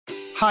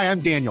Hi,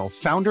 I'm Daniel,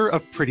 founder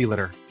of Pretty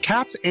Litter.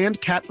 Cats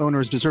and cat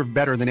owners deserve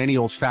better than any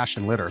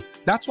old-fashioned litter.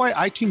 That's why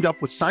I teamed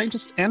up with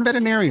scientists and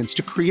veterinarians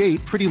to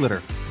create Pretty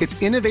Litter.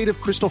 Its innovative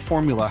crystal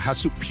formula has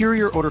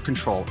superior odor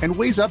control and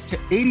weighs up to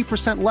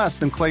 80% less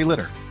than clay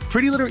litter.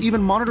 Pretty Litter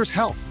even monitors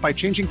health by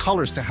changing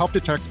colors to help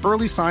detect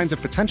early signs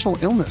of potential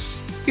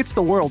illness. It's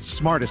the world's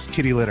smartest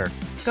kitty litter.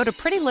 Go to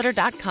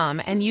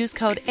prettylitter.com and use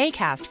code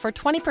ACAST for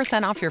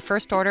 20% off your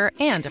first order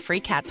and a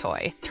free cat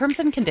toy. Terms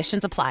and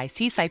conditions apply.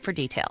 See site for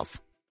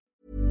details.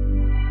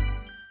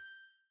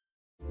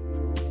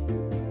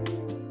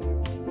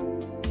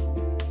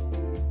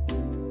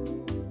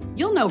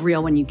 You'll know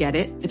real when you get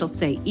it. It'll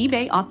say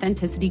eBay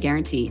Authenticity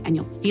Guarantee, and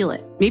you'll feel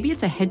it. Maybe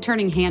it's a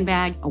head-turning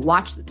handbag, a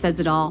watch that says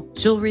it all,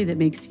 jewelry that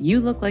makes you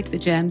look like the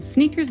gem,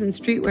 sneakers and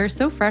streetwear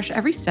so fresh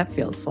every step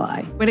feels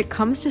fly. When it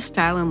comes to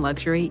style and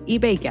luxury,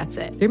 eBay gets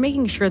it. They're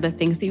making sure the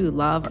things that you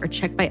love are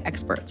checked by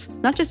experts.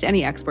 Not just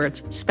any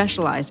experts,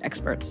 specialized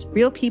experts.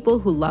 Real people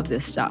who love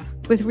this stuff.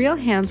 With real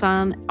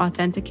hands-on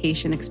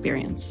authentication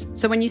experience.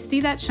 So when you see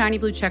that shiny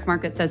blue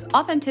checkmark that says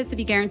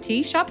Authenticity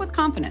Guarantee, shop with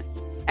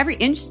confidence. Every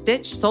inch,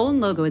 stitch, sole, and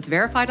logo is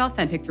verified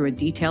authentic through a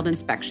detailed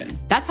inspection.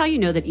 That's how you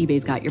know that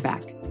eBay's got your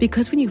back.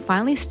 Because when you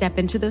finally step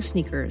into those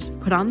sneakers,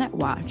 put on that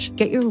watch,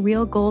 get your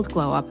real gold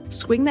glow up,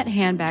 swing that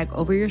handbag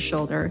over your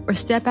shoulder, or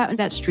step out in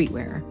that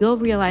streetwear, you'll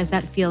realize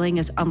that feeling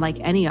is unlike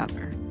any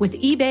other. With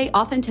eBay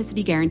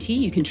Authenticity Guarantee,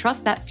 you can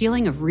trust that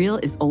feeling of real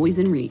is always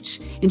in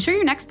reach. Ensure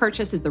your next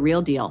purchase is the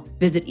real deal.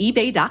 Visit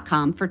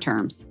ebay.com for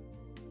terms.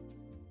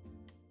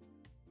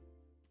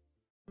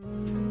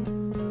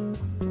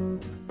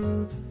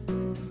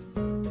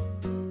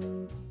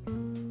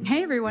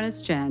 Hey everyone,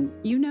 it's Jen.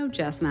 You know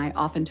Jess and I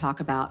often talk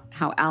about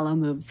how Alo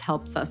Moves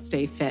helps us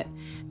stay fit.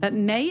 But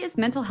May is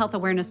Mental Health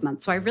Awareness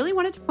Month, so I really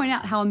wanted to point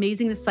out how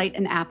amazing the site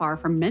and app are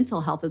for mental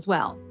health as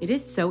well. It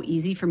is so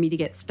easy for me to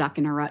get stuck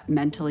in a rut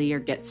mentally or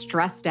get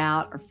stressed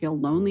out or feel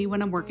lonely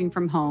when I'm working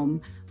from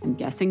home. I'm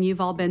guessing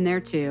you've all been there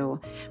too.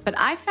 But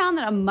I found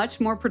that a much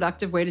more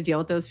productive way to deal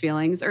with those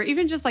feelings, or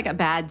even just like a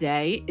bad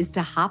day, is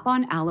to hop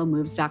on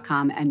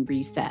alomoves.com and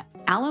reset.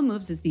 Alo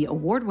Moves is the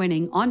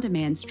award-winning,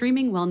 on-demand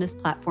streaming wellness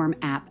platform,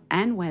 app,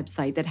 and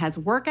website that has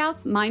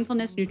workouts,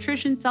 mindfulness,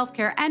 nutrition,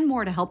 self-care, and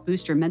more to help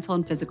boost your mental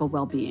and physical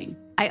well-being.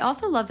 I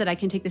also love that I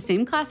can take the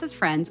same class as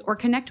friends or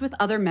connect with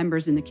other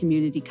members in the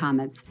community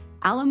comments.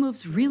 Alo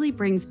Moves really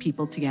brings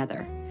people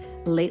together.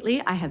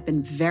 Lately, I have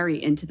been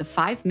very into the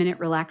 5-minute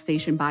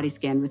relaxation body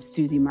scan with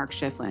Susie Mark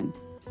Schifflin.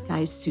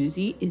 Guys,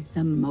 Susie is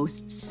the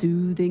most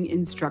soothing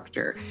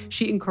instructor.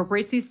 She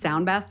incorporates these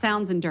sound bath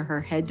sounds into her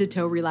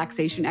head-to-toe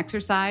relaxation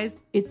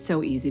exercise. It's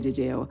so easy to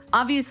do.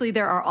 Obviously,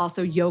 there are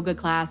also yoga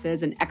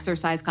classes and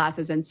exercise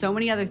classes and so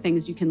many other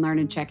things you can learn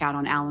and check out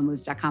on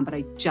alomoves.com, but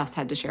I just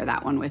had to share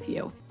that one with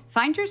you.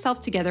 Find yourself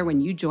together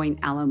when you join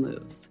Alo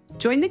Moves.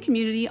 Join the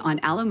community on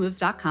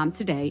alomoves.com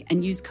today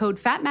and use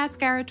code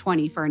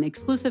FATMASCARA20 for an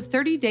exclusive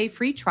 30-day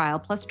free trial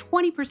plus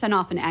 20%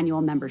 off an annual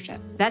membership.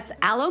 That's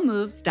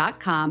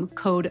alomoves.com,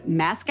 code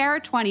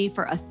MASCARA20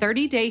 for a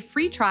 30-day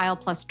free trial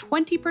plus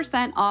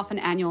 20% off an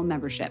annual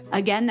membership.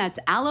 Again, that's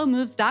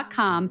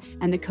alomoves.com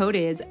and the code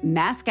is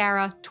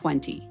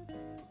MASCARA20.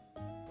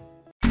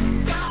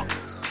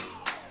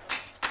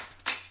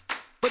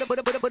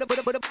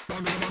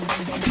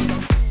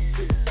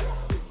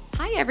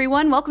 Hi,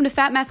 everyone. Welcome to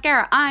Fat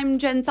Mascara. I'm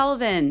Jen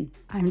Sullivan.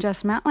 I'm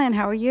Jess Matlin.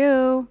 How are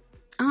you?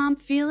 I'm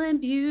feeling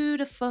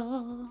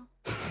beautiful.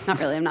 Not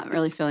really. I'm not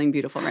really feeling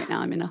beautiful right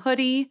now. I'm in a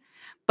hoodie,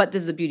 but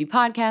this is a beauty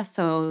podcast,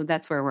 so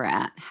that's where we're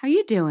at. How are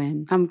you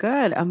doing? I'm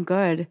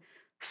good.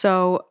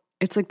 So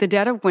it's like the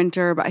dead of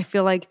winter, but I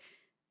feel like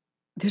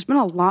there's been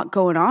a lot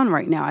going on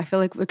right now. I feel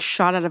like we're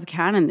shot out of a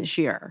cannon this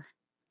year.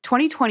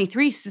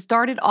 2023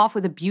 started off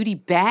with a beauty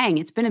bang.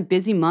 It's been a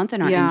busy month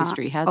in our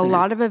industry, hasn't it? A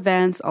lot of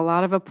events, a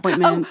lot of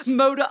appointments.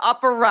 Moda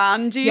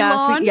Operandi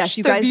launch, yes,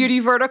 you the guys, beauty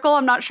vertical.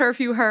 I'm not sure if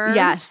you heard.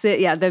 Yes,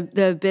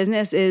 the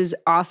business is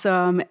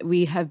awesome.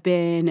 We have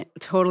been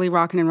totally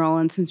rocking and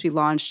rolling since we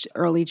launched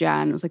early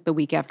Jan. It was like the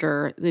week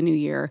after the new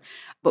year.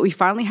 But we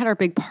finally had our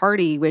big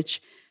party,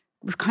 which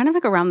was kind of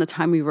like around the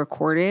time we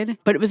recorded,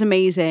 but it was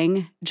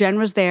amazing. Jen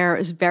was there. It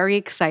was very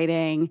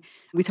exciting.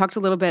 We talked a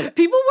little bit.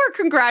 People were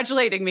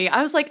congratulating me.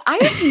 I was like, I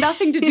have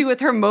nothing to do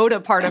with her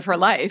Moda part of her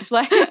life.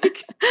 Like,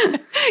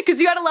 because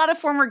you had a lot of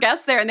former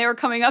guests there and they were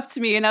coming up to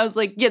me and I was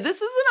like, yeah,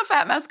 this isn't a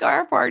Fat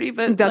Mascara party,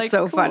 but that's like,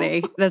 so cool.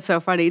 funny. That's so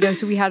funny. No,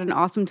 so we had an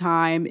awesome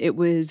time. It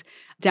was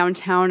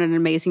downtown at an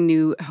amazing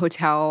new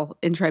hotel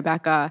in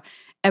Tribeca.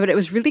 But it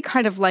was really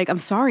kind of like, I'm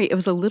sorry, it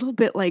was a little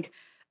bit like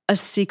a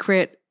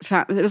secret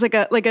fat, it was like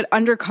an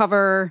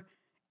undercover,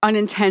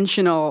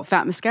 unintentional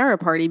Fat Mascara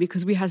party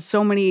because we had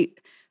so many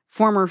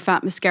former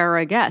Fat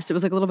Mascara guests. It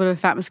was like a little bit of a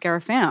Fat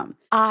Mascara fam.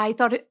 I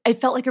thought it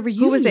felt like a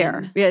reunion. Who was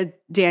there? We had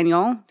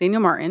Daniel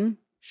Martin,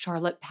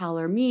 Charlotte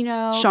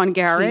Palomino, Sean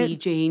Garrett, Katie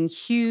Jane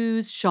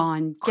Hughes,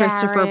 Sean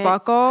Christopher Garrett.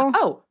 Buckle.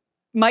 Oh,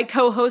 my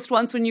co-host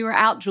once when you were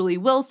out, Julie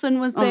Wilson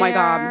was there. Oh my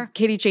God.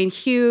 Katie Jane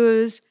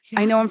Hughes.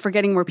 Yeah. I know I'm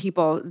forgetting more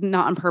people,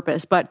 not on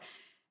purpose, but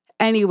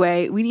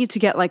Anyway, we need to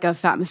get like a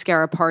Fat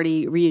Mascara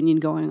party reunion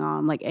going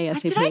on, like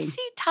ASAP. Did I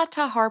see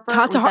Tata Harper?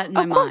 Tata Was that in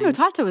my of course, mind? no,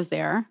 Tata was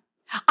there.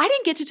 I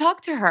didn't get to talk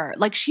to her.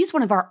 Like, she's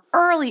one of our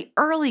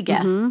early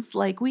guests.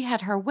 Like, we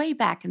had her way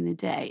back in the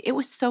day. It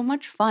was so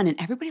much fun, and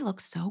everybody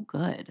looks so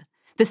good.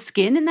 The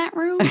skin in that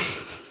room?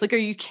 Like, are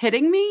you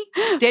kidding me?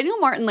 Daniel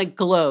Martin, like,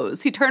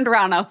 glows. He turned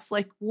around. I was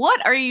like,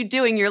 what are you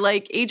doing? You're,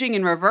 like, aging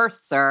in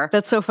reverse, sir.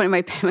 That's so funny.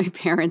 My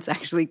parents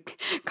actually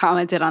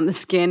commented on the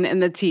skin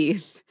and the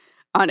teeth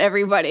on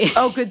everybody.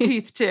 Oh, good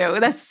teeth, too.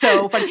 That's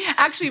so funny.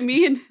 Actually,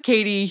 me and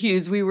Katie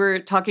Hughes, we were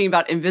talking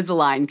about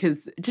Invisalign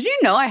because did you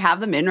know I have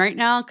them in right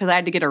now? Because I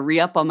had to get a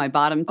re-up on my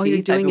bottom teeth. Oh,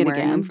 you're doing it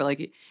again? Them for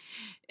like,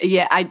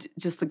 yeah, I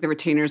just like the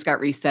retainers got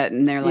reset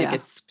and they're like,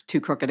 it's too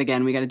crooked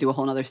again. We got to do a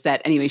whole nother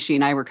set. Anyway, she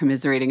and I were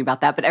commiserating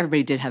about that, but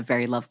everybody did have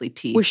very lovely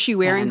teeth. Was she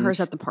wearing hers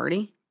at the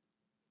party?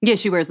 Yeah,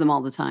 she wears them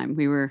all the time.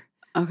 We were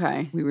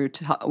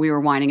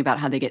whining about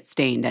how they get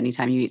stained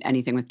anytime you eat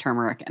anything with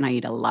turmeric, and I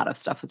eat a lot of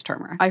stuff with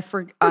turmeric. I've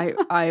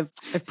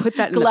put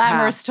that in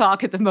glamorous the past.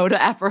 talk at the Moda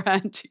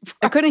Apparenti.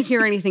 I couldn't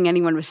hear anything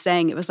anyone was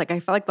saying. It was like I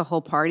felt like the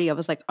whole party I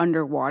was like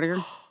underwater.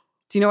 Do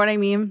you know what I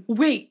mean?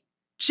 Wait,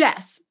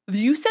 Jess,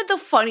 you said the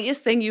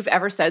funniest thing you've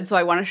ever said, so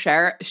I want to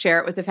share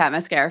it with the Fat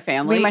Mascara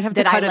family. We might have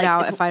to cut it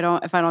out if I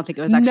don't think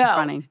it was actually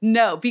funny.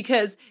 No,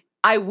 because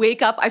I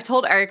wake up, I've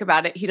told Eric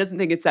about it. He doesn't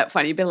think it's that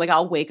funny, but like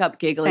I'll wake up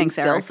giggling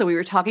still. Eric. So we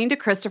were talking to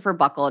Christopher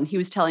Buckle and he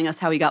was telling us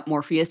how he got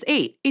Morpheus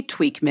 8, a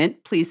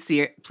tweakment. Please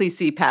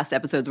see past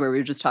episodes where we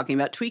were just talking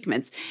about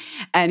tweakments.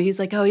 And he's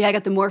like, oh yeah, I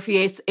got the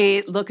Morpheus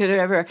 8, look at it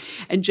ever.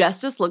 And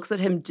Jess just looks at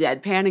him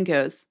deadpan and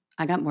goes,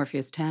 I got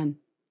Morpheus 10.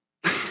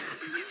 I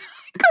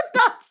could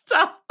not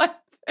stop laughing.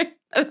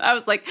 And I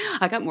was like,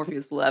 I got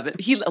Morpheus 11.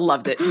 He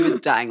loved it. He was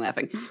dying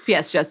laughing.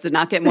 P.S. Jess did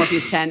not get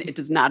Morpheus 10. It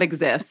does not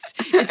exist.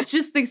 It's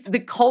just the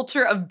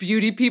culture of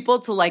beauty people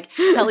to like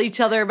tell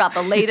each other about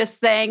the latest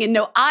thing and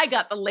no, I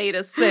got the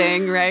latest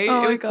thing, right?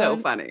 Oh it was so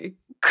funny.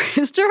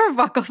 Christopher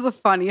Buckle's the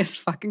funniest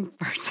fucking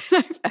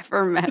person I've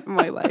ever met in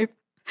my life.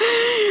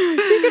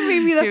 He could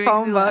read me the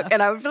phone book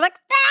and I would be like,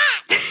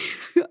 ah!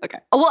 Okay.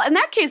 Well, in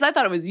that case, I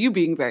thought it was you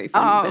being very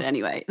funny. But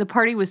anyway, the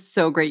party was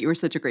so great. You were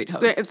such a great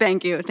host.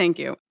 Thank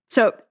you.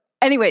 So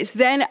anyways,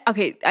 then,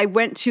 I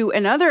went to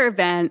another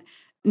event,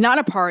 not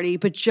a party,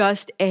 but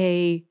just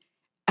a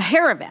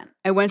hair event.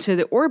 I went to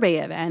the Orbe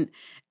event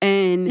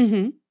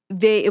and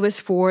it was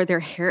for their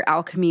Hair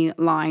Alchemy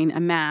line, a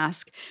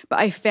mask. But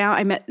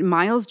I met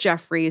Miles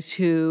Jeffries,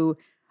 who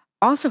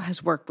also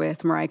has worked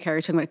with Mariah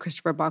Carey, talking about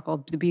Christopher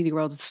Buckle, the beauty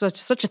world. It's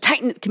such a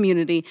tight-knit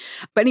community.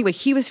 But anyway,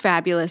 he was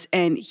fabulous,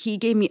 and he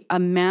gave me a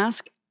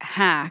mask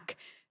hack,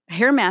 a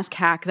hair mask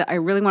hack that I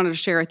really wanted to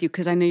share with you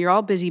because I know you're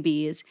all busy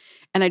bees,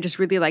 and I just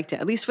really liked it,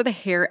 at least for the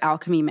Hair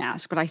Alchemy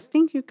mask. But I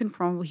think you can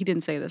probably, he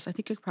didn't say this, I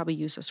think you could probably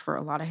use this for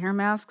a lot of hair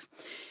masks.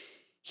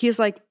 He's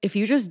like, if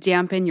you just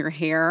dampen your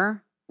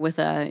hair with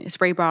a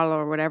spray bottle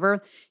or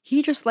whatever,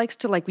 he just likes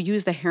to like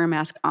use the hair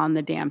mask on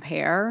the damp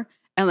hair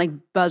and like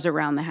buzz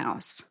around the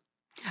house.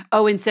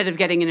 Oh, instead of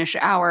getting in a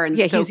shower and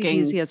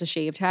soaking. He has a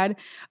shaved head.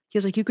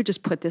 He's like, you could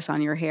just put this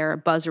on your hair,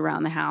 buzz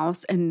around the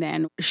house, and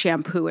then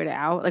shampoo it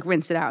out, like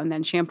rinse it out and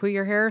then shampoo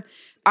your hair.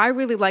 I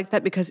really like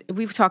that because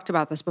we've talked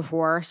about this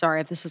before.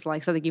 Sorry if this is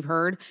like something you've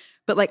heard.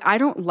 But like, I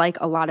don't like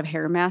a lot of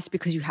hair masks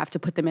because you have to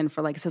put them in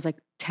for like, it says like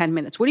 10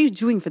 minutes. What are you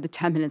doing for the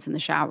 10 minutes in the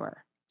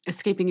shower?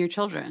 Escaping your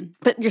children.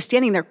 But you're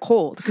standing there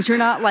cold because you're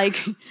not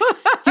like,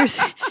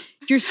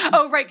 you're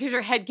oh, right, because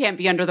your head can't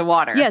be under the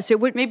water. Yeah, so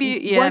maybe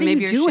you're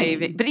doing?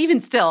 Shaving. But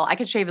even still, I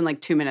could shave in like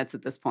 2 minutes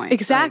at this point.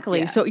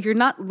 Exactly. So you're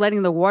not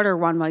letting the water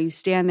run while you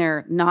stand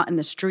there, not in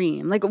the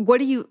stream. Like,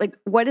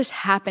 what is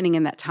happening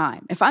in that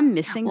time? If I'm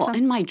missing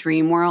something. In my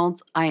dream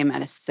world, I am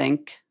at a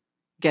sink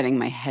getting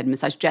my head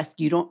massaged. Jess,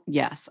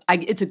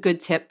 it's a good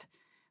tip.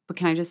 But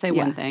can I just say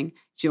one thing?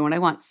 Do you know what I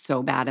want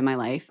so bad in my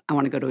life? I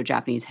want to go to a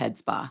Japanese head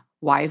spa.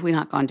 Why have we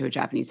not gone to a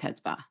Japanese head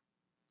spa?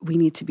 We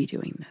need to be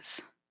doing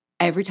this.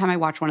 Every time I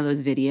watch one of those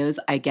videos,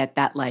 I get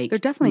that like they're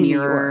definitely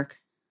mirror.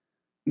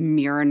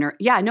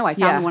 Yeah, no, I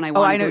found the one I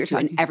want to go to.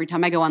 And talking. Every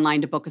time I go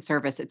online to book a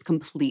service, it's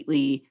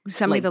completely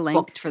Send me the link.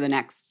 Booked for the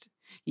next.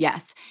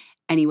 Yes.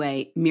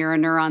 Anyway, mirror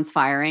neurons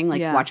firing,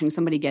 watching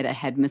somebody get a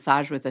head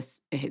massage with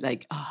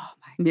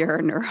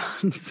mirror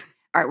neurons.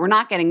 All right, we're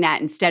not getting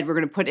that. Instead, we're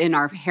going to put in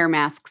our hair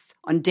masks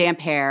on damp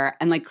hair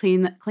and like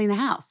clean the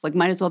house. Like,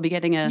 might as well be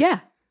getting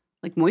a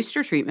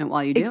moisture treatment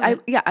while you do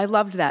it. I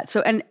loved that.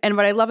 So, and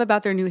what I love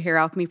about their new Hair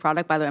Alchemy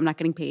product, by the way, I'm not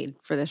getting paid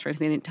for this or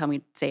anything. They didn't tell me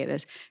to say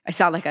this. I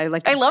sound like I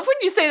love when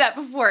you say that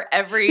before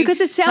every because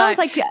it sounds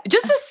time. like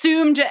just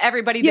assume to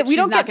everybody that we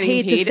don't not get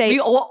paid to say. We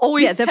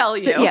always tell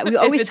you. We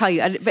always tell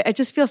you. But I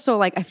just feel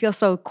so I feel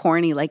so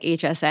corny, like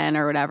HSN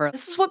or whatever.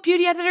 This is what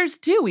beauty editors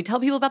do. We tell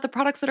people about the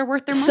products that are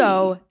worth their money.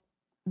 So,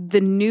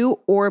 the new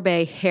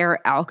Orbe Hair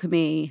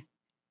Alchemy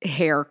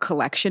hair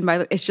collection, by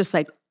the way, it's just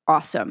like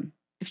awesome.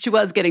 If she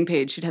was getting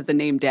paid, she'd have the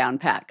name down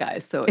pat,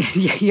 guys. So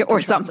or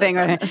something.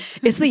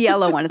 It's the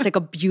yellow one. It's like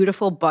a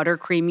beautiful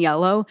buttercream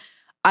yellow.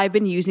 I've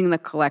been using the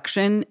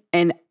collection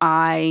and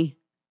I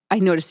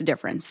noticed a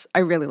difference. I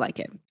really like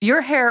it.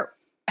 Your hair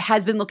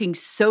has been looking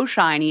so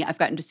shiny. I've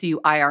gotten to see you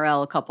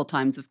IRL a couple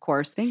times, of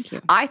course. Thank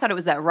you. I thought it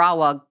was that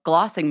Rawa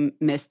glossing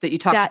mist that you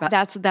talked about.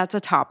 That's a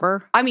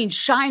topper. I mean,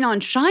 shine on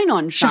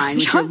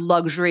with your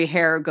luxury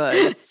hair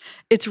goods.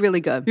 It's really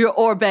good. Your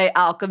Orbe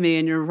Alchemy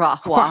and your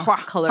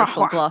Rawa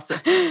colorful glossing.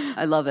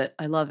 I love it.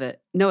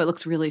 No, it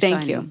looks really shiny.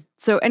 Thank you.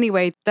 So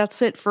anyway,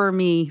 that's it for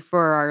me for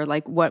our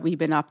like what we've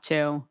been up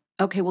to.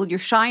 Okay, well, your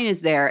shine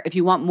is there. If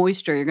you want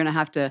moisture, you're going to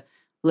have to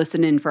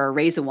listen in for a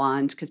razor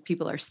wand because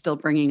people are still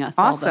bringing us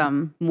all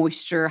the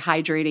moisture,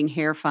 hydrating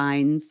hair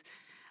finds.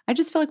 I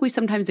just feel like we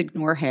sometimes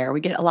ignore hair.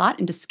 We get a lot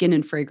into skin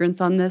and fragrance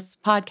on this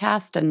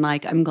podcast, and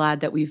like I'm glad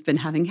that we've been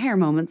having hair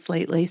moments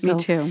lately. So me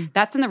too.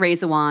 That's in the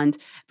razor wand.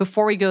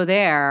 Before we go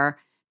there,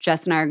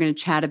 Jess and I are going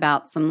to chat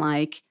about some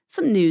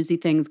newsy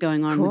things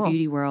going on in the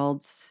beauty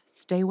world.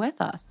 Stay with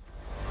us.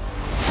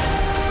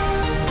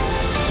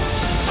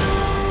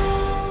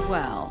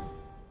 Well,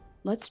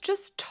 let's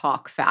just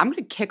talk I'm going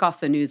to kick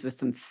off the news with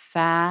some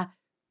fashion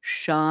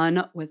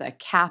with a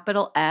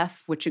capital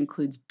F, which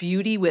includes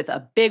beauty with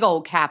a big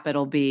old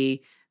capital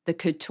B. The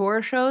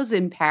couture shows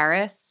in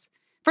Paris.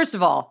 First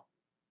of all,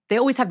 they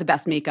always have the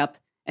best makeup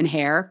and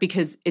hair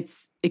because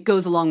it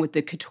goes along with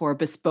the couture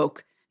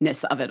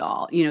bespokeness of it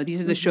all. You know, these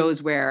are the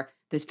shows where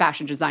these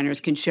fashion designers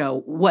can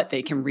show what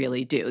they can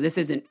really do. This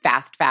isn't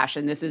fast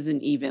fashion. This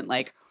isn't even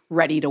like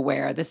ready to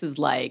wear. This is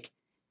like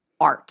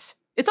art.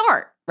 It's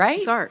art, right?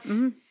 It's art.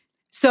 Mm-hmm.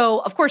 So,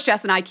 of course,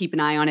 Jess and I keep an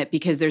eye on it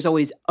because there's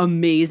always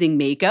amazing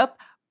makeup.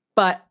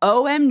 But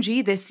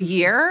OMG, this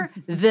year,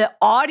 the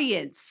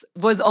audience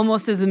was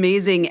almost as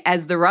amazing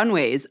as the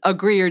runways.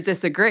 Agree or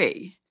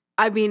disagree?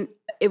 I mean,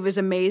 it was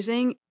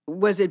amazing.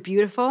 Was it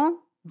beautiful?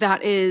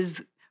 That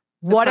is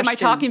what am I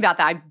talking about?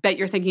 That I bet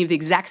you're thinking of the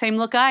exact same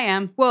look I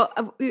am. Well,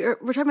 we're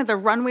talking about the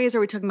runways or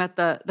are we talking about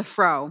the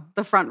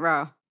front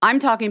row? I'm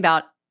talking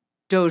about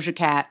Doja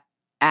Cat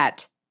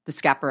at the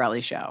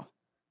Schiaparelli show.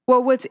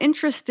 Well, what's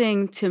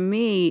interesting to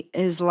me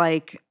is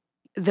like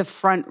the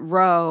front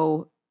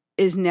row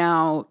is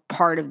now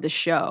part of the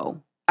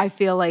show. I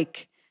feel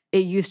like it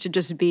used to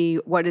just be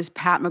what is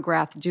Pat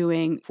McGrath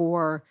doing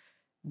for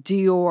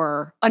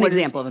Dior? An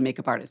example of a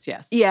makeup artist,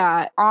 yes.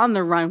 Yeah, on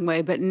the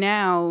runway. But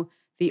now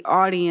the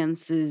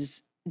audience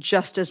is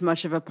just as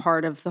much of a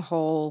part of the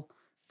whole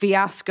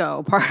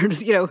fiasco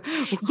part, you know.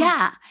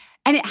 Yeah.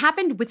 And it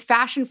happened with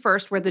fashion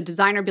first where the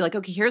designer would be like,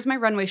 okay, here's my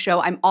runway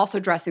show. I'm also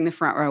dressing the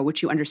front row,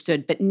 which you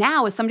understood. But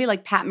now as somebody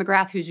like Pat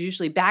McGrath, who's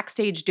usually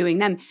backstage doing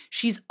them,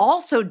 she's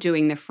also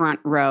doing the front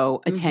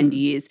row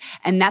attendees.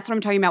 And that's what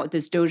I'm talking about with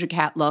this Doja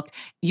Cat look.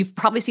 You've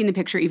probably seen the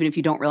picture, even if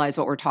you don't realize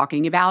what we're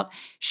talking about.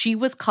 She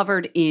was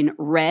covered in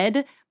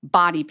red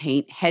body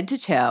paint, head to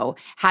toe,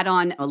 had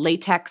on a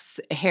latex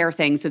hair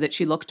thing so that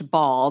she looked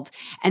bald,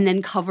 and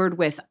then covered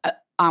with,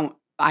 I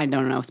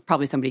don't know,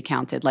 probably somebody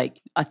counted like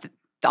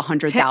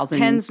 100,000.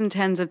 Tens and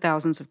tens of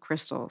thousands of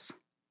crystals.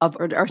 Of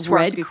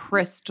red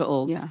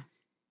crystals. Yeah.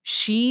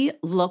 She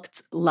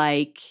looked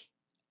like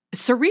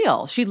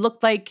surreal. She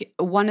looked like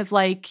one of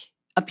like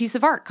a piece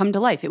of art come to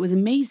life. It was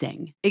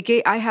amazing.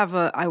 I have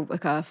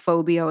a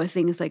phobia with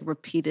things like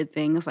repeated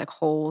things like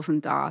holes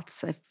and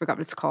dots. I forgot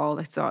what it's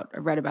called. I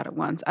read about it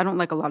once. I don't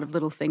like a lot of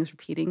little things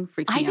repeating.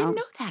 Freaks me out. I didn't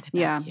know that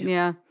about you.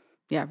 Yeah.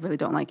 I really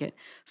don't like it.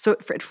 So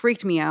it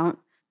freaked me out.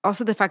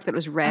 Also, the fact that it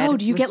was red. Oh,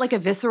 do you get like a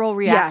visceral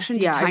reaction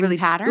to tiny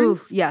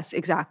patterns? Yes,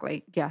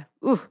 exactly. Yeah.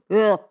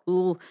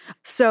 Ooh.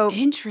 So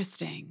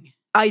interesting.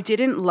 I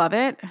didn't love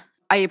it.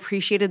 I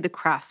appreciated the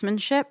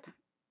craftsmanship,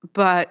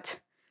 but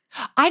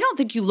I don't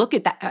think you look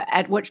at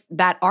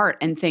that art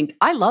and think,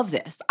 I love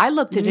this. I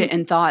looked at it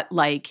and thought,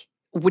 like,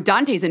 would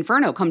Dante's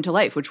Inferno come to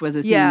life, which was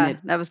a theme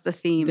that was the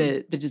theme.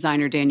 The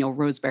designer Daniel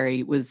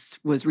Roseberry was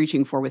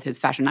reaching for with his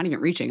fashion. Not even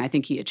reaching. I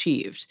think he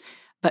achieved.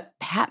 But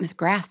Pat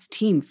McGrath's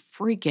team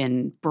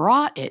freaking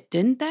brought it,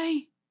 didn't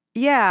they?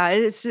 Yeah,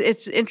 it's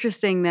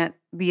interesting that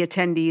the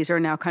attendees are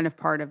now kind of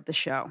part of the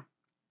show.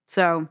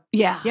 So,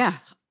 yeah.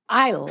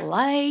 I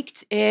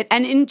liked it.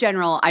 And in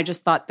general, I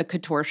just thought the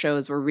couture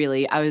shows were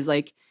really, I was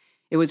like,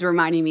 it was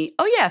reminding me,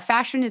 oh yeah,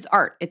 fashion is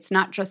art. It's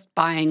not just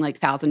buying like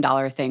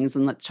 $1,000 things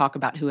and let's talk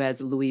about who has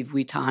a Louis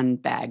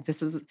Vuitton bag.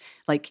 This is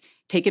like,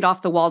 take it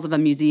off the walls of a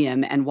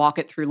museum and walk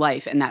it through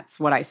life. And that's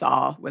what I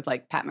saw with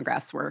like Pat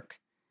McGrath's work.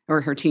 Or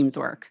her team's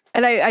work.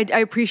 And I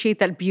appreciate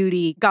that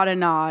beauty got a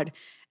nod.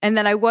 And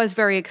then I was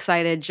very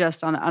excited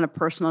just on a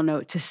personal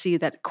note to see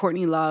that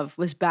Courtney Love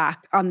was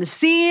back on the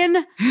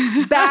scene,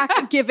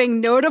 back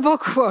giving notable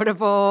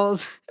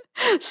quotables.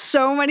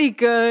 So many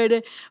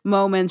good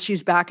moments.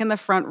 She's back in the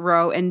front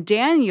row. And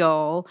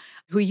Daniel,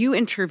 who you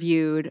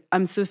interviewed,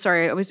 I'm so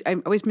sorry, I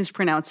always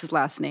mispronounce his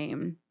last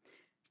name.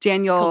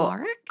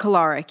 Daniel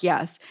Kolaric,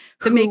 yes.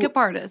 The makeup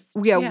artist.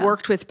 Yeah,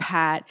 worked with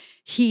Pat.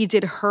 He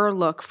did her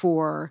look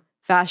for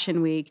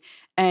Fashion Week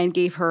and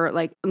gave her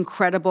like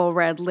incredible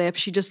red lips.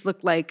 She just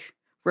looked like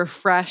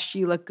refreshed.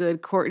 You look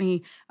good.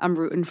 Courtney, I'm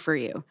rooting for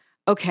you.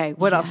 Okay,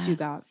 what else you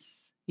got?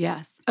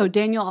 Yes. Oh,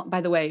 Daniel,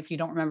 by the way, if you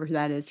don't remember who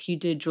that is, he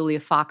did Julia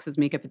Fox's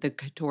makeup at the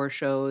couture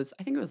shows,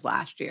 I think it was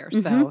last year.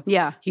 So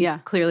he's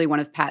clearly one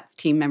of Pat's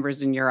team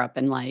members in Europe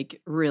and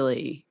like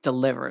really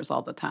delivers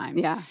all the time.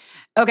 Yeah.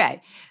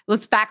 Okay,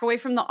 let's back away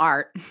from the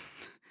art.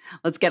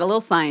 Let's get a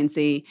little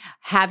sciencey.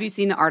 Have you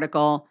seen the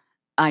article?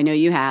 I know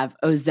you have,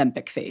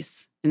 Ozempic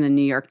face in the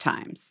New York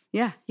Times.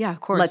 Yeah,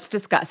 of course. Let's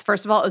discuss.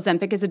 First of all,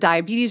 Ozempic is a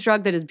diabetes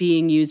drug that is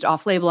being used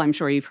off-label. I'm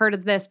sure you've heard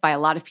of this by a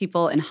lot of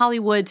people in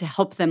Hollywood to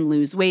help them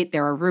lose weight.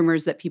 There are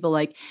rumors that people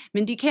like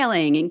Mindy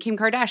Kaling and Kim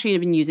Kardashian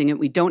have been using it.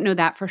 We don't know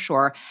that for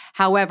sure.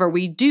 However,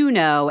 we do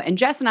know, and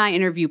Jess and I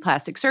interview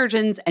plastic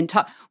surgeons and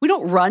talk. We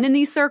don't run in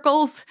these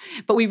circles,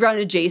 but we run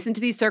adjacent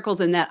to these circles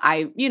in that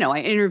I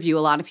interview a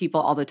lot of people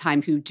all the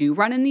time who do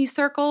run in these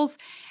circles.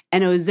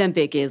 And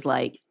Ozempic is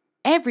like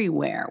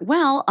everywhere.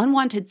 Well,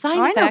 unwanted side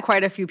effect. I know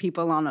quite a few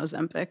people on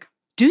Ozempic.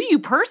 Do you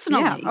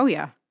personally?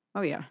 Yeah.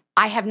 Oh, yeah.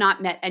 I have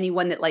not met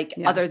anyone that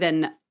other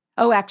than,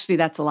 actually,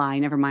 that's a lie.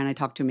 Never mind. I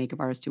talked to a makeup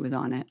artist who was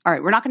on it. All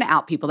right, we're not going to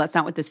out people. That's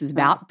not what this is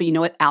about. Right. But you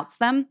know what outs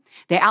them?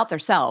 They out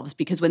themselves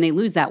because when they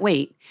lose that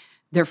weight,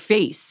 their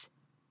face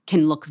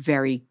can look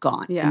very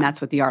gaunt. Yeah. And that's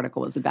what the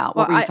article was about.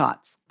 What were your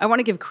thoughts? I want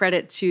to give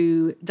credit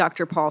to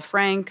Dr. Paul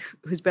Frank,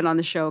 who's been on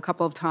the show a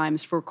couple of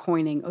times, for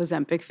coining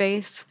Ozempic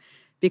face.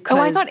 Because,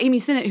 I thought Amy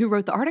Sinnott, who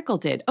wrote the article,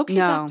 did. Okay,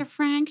 no. Dr.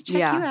 Frank, check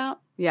you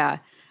out. Yeah.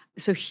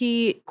 So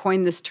he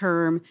coined this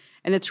term,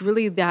 and it's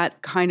really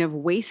that kind of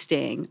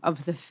wasting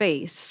of the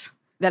face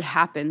that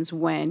happens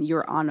when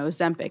you're on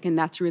Ozempic, and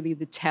that's really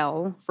the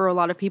tell for a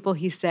lot of people.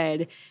 He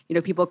said,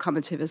 people come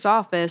into his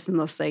office and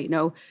they'll say,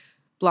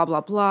 blah,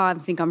 blah, blah,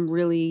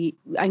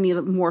 I need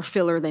more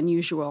filler than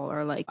usual,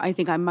 or like, I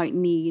think I might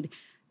need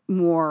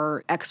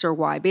more X or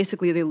Y.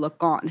 Basically, they look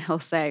gaunt, and he'll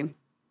say,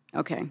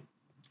 okay,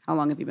 how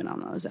long have you been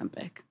on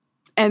Ozempic?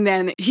 And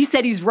then he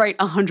said he's right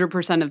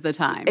 100% of the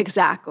time.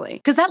 Exactly.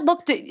 Because that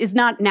look is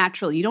not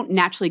natural. You don't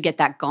naturally get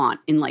that gaunt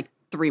in like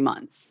 3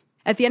 months.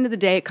 At the end of the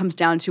day, it comes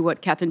down to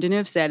what Catherine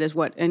Deneuve said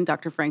and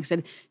Dr. Frank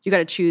said, you got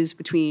to choose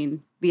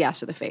between the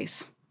ass or the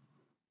face.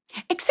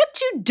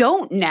 Except you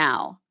don't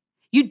now.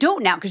 You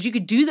don't now because you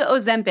could do the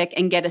Ozempic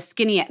and get a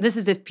skinny – this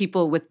is if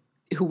people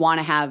who want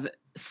to have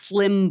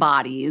slim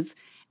bodies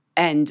 –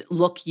 and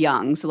look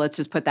young. So let's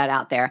just put that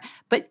out there.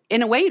 But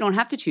in a way, you don't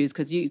have to choose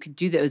because you could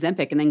do the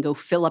Ozempic and then go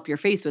fill up your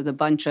face with a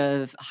bunch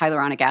of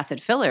hyaluronic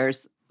acid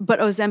fillers.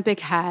 But Ozempic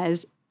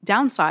has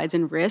downsides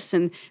and risks.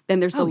 And then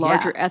there's the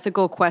larger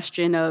ethical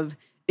question of,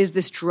 is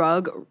this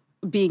drug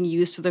being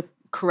used for the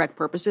correct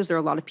purposes? There are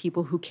a lot of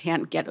people who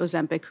can't get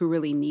Ozempic who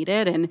really need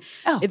it. And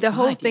the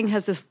whole thing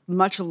has this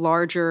much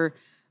larger,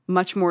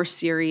 much more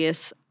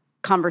serious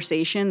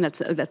conversation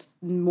that's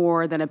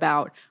more than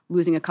about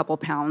losing a couple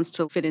pounds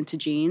to fit into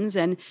jeans.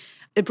 And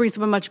it brings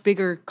up a much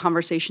bigger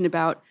conversation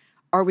about,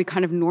 are we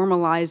kind of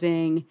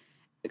normalizing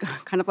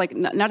kind of like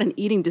not an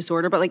eating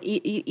disorder, but like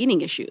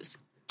eating issues?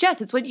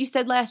 Jess, it's what you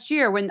said last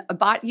year when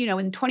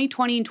in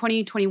 2020 and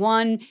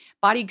 2021,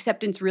 body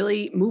acceptance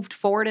really moved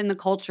forward in the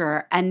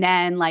culture. And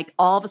then like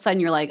all of a sudden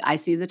you're like, I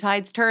see the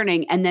tides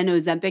turning. And then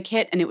Ozempic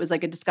hit and it was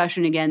like a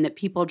discussion again that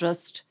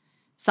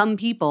some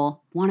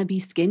people want to be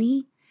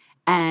skinny.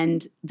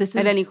 And this is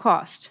at any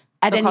cost.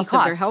 At any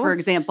cost. For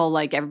example,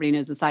 like everybody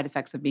knows the side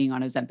effects of being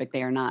on Ozempic.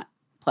 They are not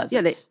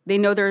pleasant. Yeah, they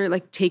know they're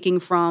like taking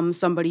from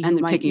somebody who might need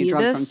this. And they're taking a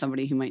drug from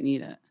somebody who might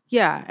need it.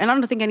 Yeah, and I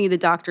don't think any of the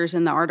doctors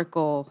in the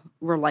article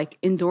were like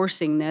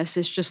endorsing this.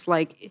 It's just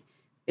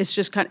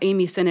kind of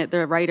Amy Sinnott,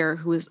 the writer,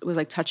 who was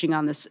like touching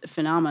on this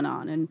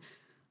phenomenon. And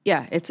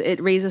yeah,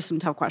 it raises some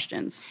tough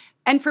questions.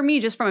 And for me,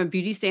 just from a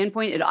beauty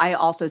standpoint, I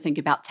also think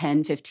about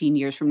 10, 15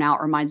 years from now,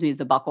 it reminds me of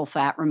the buccal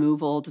fat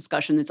removal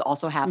discussion that's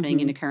also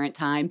happening in a current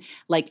time.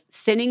 Like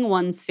thinning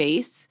one's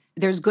face,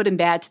 there's good and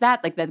bad to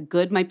that. Like the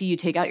good might be you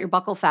take out your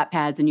buccal fat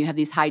pads and you have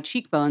these high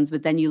cheekbones,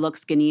 but then you look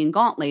skinny and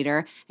gaunt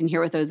later. And here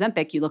with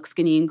Ozempic, you look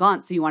skinny and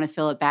gaunt, so you want to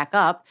fill it back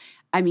up.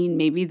 I mean,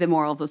 maybe the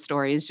moral of the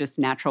story is just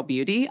natural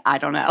beauty. I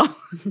don't know.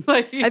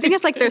 I think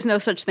it's like there's no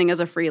such thing as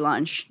a free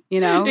lunch,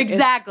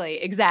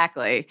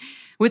 Exactly.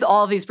 With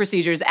all of these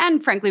procedures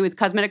and frankly with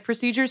cosmetic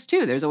procedures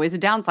too, there's always a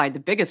downside. The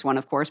biggest one,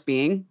 of course,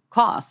 being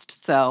cost.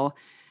 So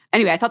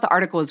anyway, I thought the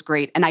article was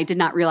great. And I did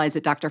not realize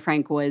that Dr.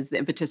 Frank was the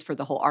impetus for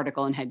the whole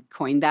article and had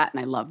coined that. And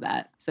I love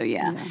that. So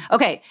yeah.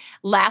 Okay.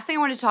 Last thing I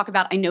wanted to talk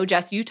about, I know,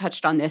 Jess, you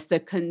touched on this,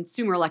 the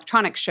Consumer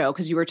Electronics Show,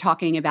 because you were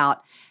talking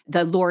about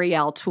the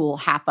L'Oreal tool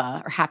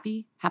HAPA or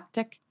Haptic?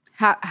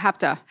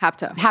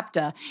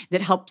 Hapta,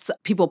 that helps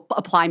people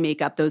apply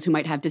makeup, those who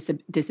might have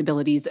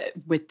disabilities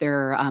with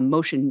their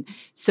motion.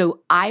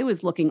 So I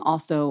was looking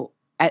also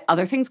at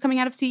other things coming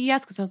out of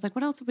CES because I was like,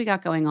 what else have we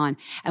got going on?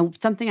 And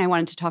something I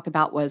wanted to talk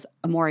about was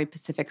Amore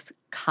Pacific's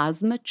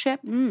Cosma chip.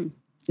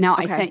 Now,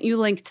 I sent you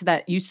a link to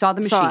that. You saw the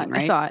machine, right?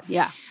 I saw it,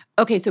 yeah.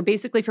 Okay, so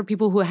basically for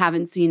people who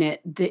haven't seen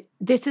it,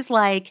 this is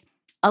like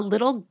a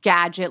little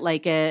gadget,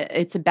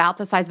 it's about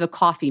the size of a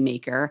coffee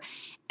maker.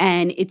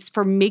 And it's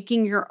for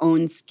making your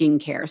own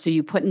skincare. So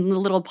you put in the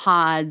little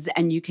pods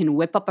and you can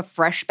whip up a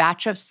fresh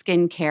batch of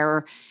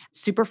skincare,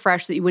 super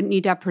fresh, that you wouldn't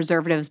need to have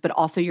preservatives, but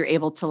also you're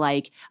able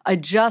to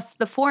adjust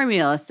the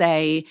formula.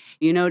 Say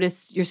you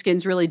notice your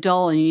skin's really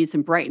dull and you need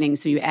some brightening,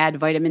 so you add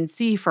vitamin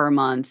C for a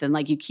month and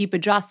you keep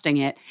adjusting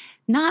it.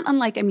 Not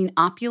unlike,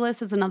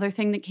 Opulus is another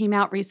thing that came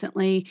out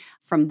recently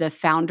from the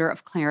founder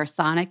of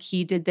Clarisonic.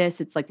 He did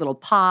this. It's like little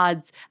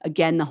pods.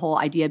 Again, the whole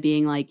idea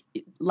being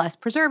less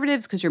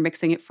preservatives because you're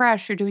mixing it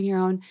fresh, you're doing your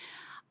own.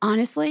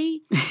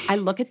 Honestly, I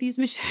look at these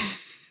machines.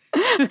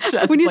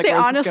 When you say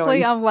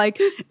honestly,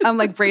 I'm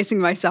bracing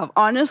myself.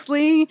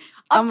 Honestly,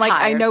 I'm tired.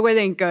 I know it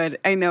ain't good.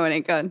 I know it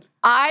ain't good.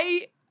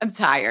 I am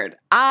tired.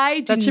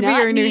 That should be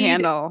your new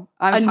handle.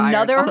 I'm tired.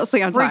 Another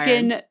Honestly, I'm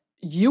freaking tired.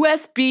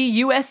 USB,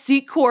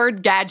 USC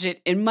cord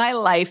gadget in my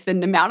life, the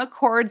amount of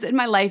cords in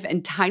my life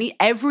and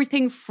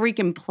everything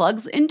freaking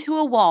plugs into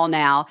a wall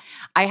now.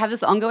 I have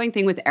this ongoing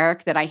thing with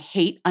Eric that I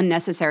hate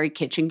unnecessary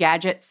kitchen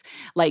gadgets,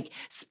 like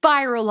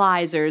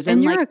spiralizers.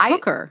 And you're a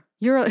cooker.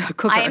 You're a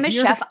cooker. I am a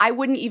chef. I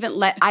wouldn't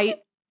even I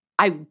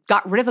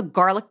got rid of a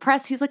garlic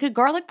press. He's like, a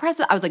garlic press?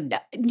 I was like, no,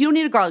 you don't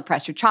need a garlic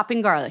press. You're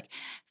chopping garlic.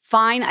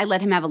 Fine, I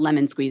let him have a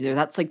lemon squeezer.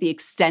 That's the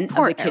extent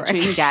of the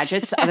kitchen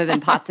gadgets other than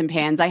pots and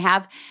pans I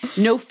have.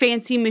 No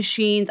fancy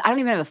machines. I don't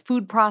even have a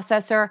food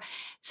processor.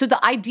 So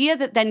the idea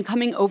that then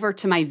coming over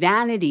to my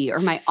vanity or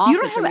my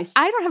office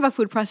I don't have a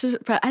food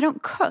processor, but I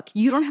don't cook.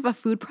 You don't have a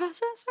food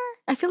processor?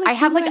 I feel like I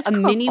have a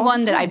mini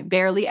one that I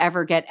barely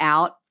ever get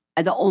out.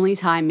 The only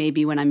time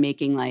maybe when I'm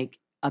making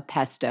a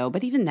pesto,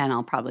 but even then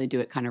I'll probably do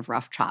it kind of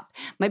rough chop.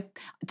 Let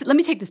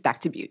me take this back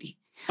to beauty.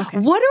 Okay.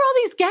 What are all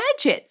these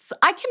gadgets?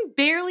 I can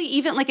barely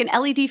even an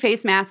LED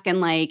face mask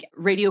and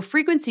radio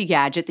frequency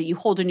gadget that you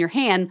hold in your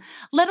hand,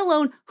 let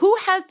alone who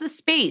has the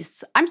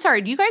space? I'm sorry,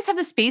 do you guys have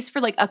the space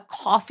for a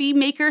coffee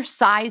maker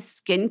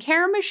size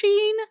skincare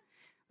machine?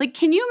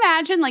 Can you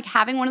imagine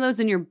having one of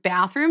those in your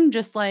bathroom?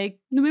 Just let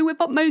me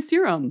whip up my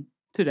serum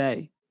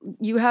today.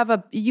 You have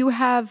a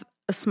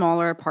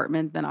smaller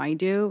apartment than I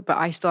do, but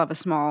I still have a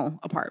small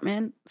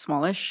apartment,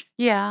 smallish.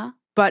 Yeah.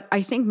 But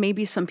I think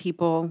maybe some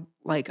people,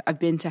 I've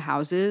been to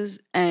houses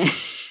and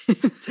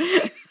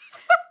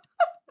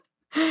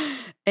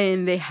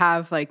and they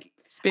have space.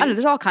 I don't know,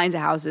 there's all kinds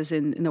of houses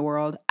in the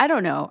world. I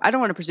don't know. I don't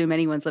want to presume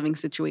anyone's living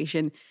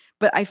situation,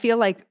 but I feel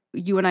like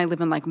you and I live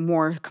in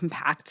more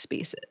compact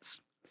spaces.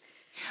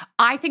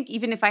 I think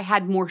even if I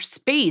had more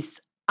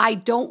space, I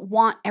don't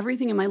want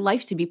everything in my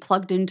life to be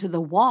plugged into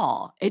the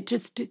wall. It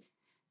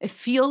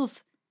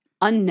feels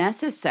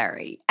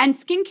unnecessary. And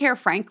skincare,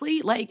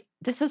 frankly,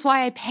 this is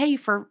why I pay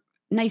for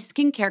nice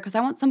skincare, because I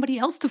want somebody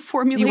else to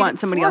formulate it. You want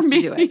somebody else to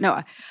do it.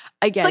 No,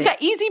 I get it. It's an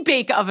easy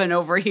bake oven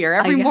over here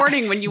every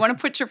morning when you want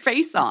to put your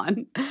face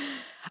on.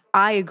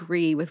 I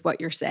agree with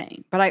what you're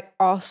saying, but I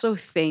also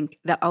think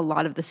that a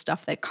lot of the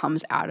stuff that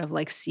comes out of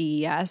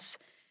CES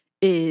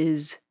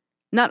is,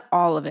 not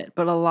all of it,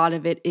 but a lot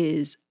of it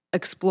is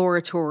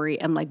exploratory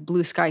and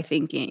blue sky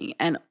thinking,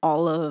 and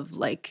all of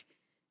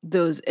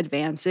those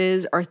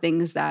advances are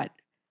things that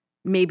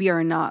maybe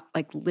are not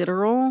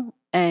literal.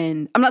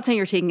 And I'm not saying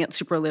you're taking it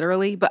super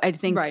literally, but I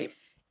think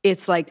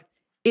it's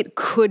it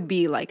could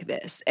be like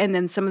this. And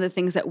then some of the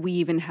things that we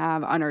even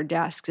have on our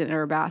desks in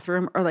our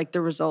bathroom are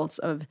the results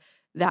of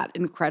that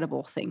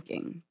incredible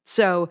thinking.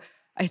 So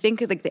I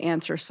think the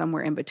answer is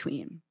somewhere in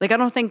between. I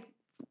don't think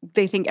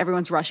they think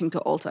everyone's rushing to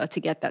Ulta to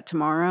get that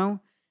tomorrow.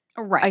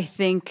 Right. I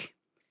think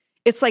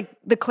it's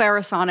the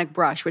Clarisonic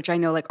brush, which I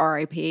know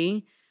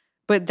RIP,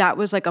 but that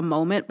was a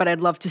moment. But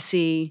I'd love to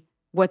see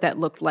what that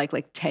looked like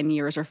 10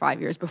 years or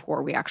 5 years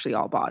before we actually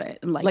all bought it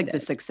and the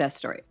success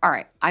story. All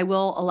right, I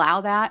will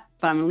allow that,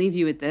 but I'm going to leave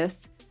you with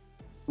this,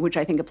 which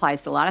I think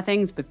applies to a lot of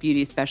things, but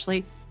beauty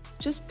especially.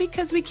 Just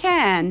because we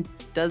can,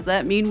 does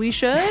that mean we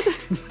should?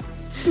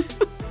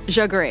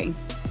 J'agree.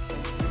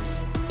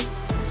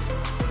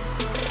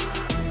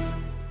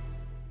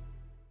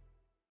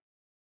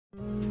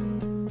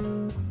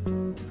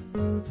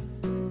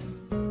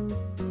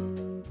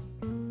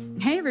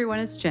 Hey everyone,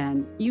 it's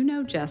Jen. You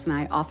know Jess and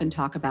I often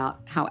talk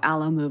about how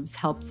Alo Moves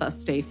helps us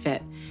stay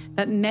fit.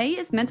 But May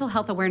is Mental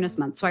Health Awareness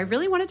Month, so I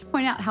really wanted to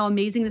point out how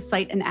amazing the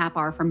site and app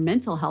are for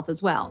mental health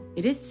as well.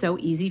 It is so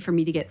easy for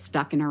me to get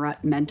stuck in a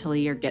rut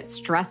mentally, or get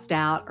stressed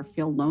out, or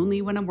feel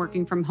lonely when I'm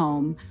working from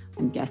home.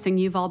 I'm guessing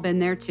you've all been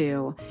there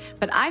too.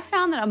 But I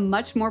found that a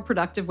much more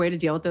productive way to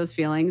deal with those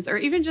feelings, or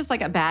even just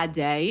a bad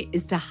day,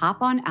 is to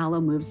hop on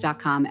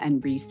alomoves.com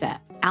and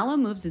reset. Alo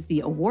Moves is the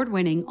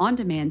award-winning,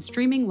 on-demand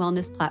streaming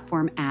wellness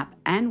platform, app,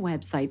 and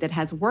website that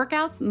has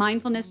workouts,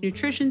 mindfulness,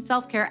 nutrition,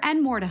 self-care,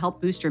 and more to help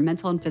boost your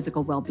mental and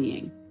physical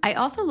well-being. I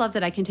also love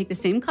that I can take the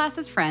same class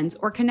as friends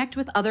or connect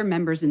with other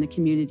members in the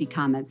community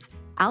comments.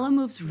 Alo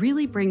Moves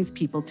really brings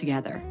people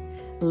together.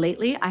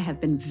 Lately, I have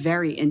been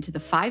very into the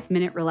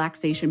 5-minute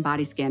relaxation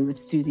body scan with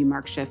Susie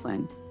Mark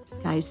Schifflin.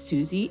 Guys,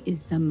 Susie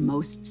is the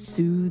most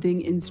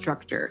soothing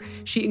instructor.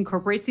 She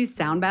incorporates these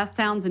sound bath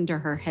sounds into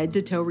her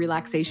head-to-toe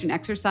relaxation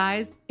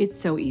exercise. It's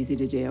so easy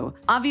to do.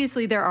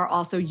 Obviously, there are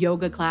also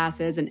yoga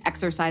classes and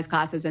exercise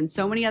classes and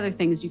so many other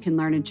things you can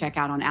learn and check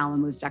out on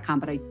alomoves.com,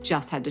 but I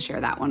just had to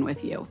share that one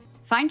with you.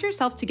 Find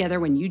yourself together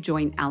when you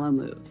join Alo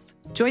Moves.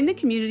 Join the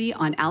community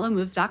on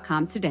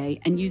alomoves.com today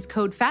and use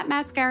code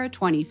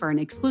FATMASCARA20 for an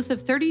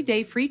exclusive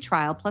 30-day free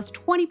trial plus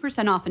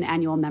 20% off an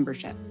annual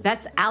membership.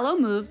 That's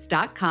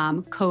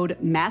alomoves.com, code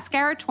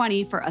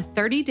MASCARA20 for a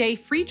 30-day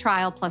free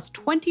trial plus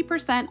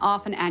 20%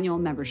 off an annual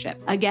membership.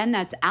 Again,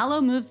 that's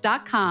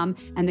alomoves.com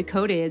and the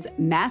code is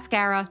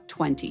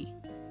MASCARA20.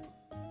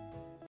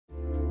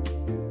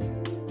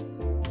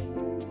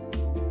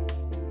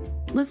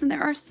 Listen,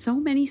 there are so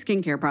many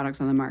skincare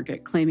products on the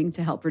market claiming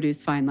to help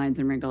reduce fine lines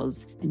and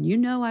wrinkles, and you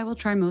know I will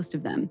try most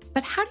of them.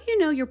 But how do you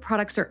know your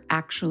products are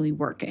actually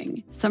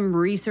working? Some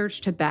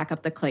research to back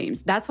up the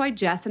claims. That's why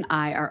Jess and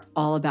I are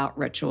all about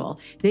Ritual.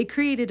 They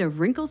created a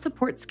wrinkle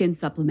support skin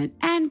supplement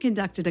and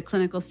conducted a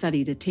clinical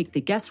study to take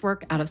the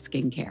guesswork out of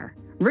skincare.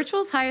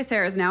 Ritual's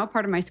Hyacera is now a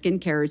part of my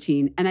skincare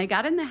routine, and I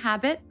got in the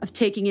habit of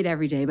taking it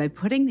every day by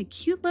putting the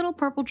cute little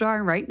purple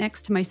jar right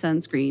next to my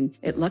sunscreen.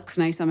 It looks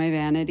nice on my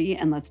vanity,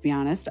 and let's be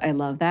honest, I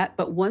love that.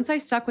 But once I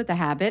stuck with the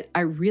habit,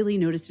 I really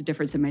noticed a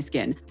difference in my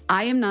skin.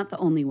 I am not the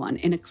only one.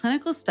 In a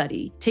clinical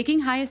study,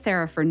 taking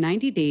Hyacera for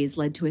 90 days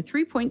led to a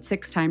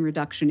 3.6 time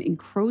reduction in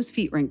crow's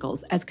feet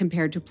wrinkles as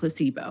compared to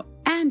placebo.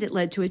 And it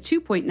led to a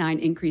 2.9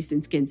 increase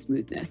in skin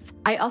smoothness.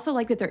 I also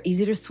like that they're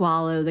easy to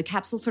swallow. The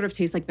capsules sort of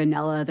taste like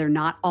vanilla. They're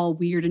not all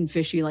weird and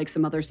fishy like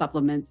some other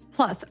supplements.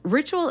 Plus,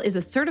 Ritual is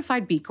a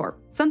certified B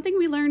Corp, something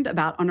we learned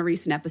about on a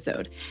recent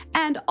episode.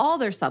 And all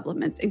their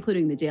supplements,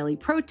 including the daily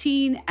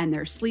protein and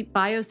their Sleep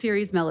Bio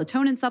Series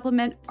melatonin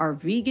supplement, are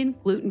vegan,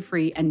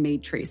 gluten-free, and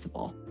made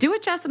traceable. Do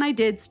what Jess and I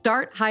did.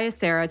 Start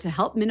Hyacera to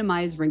help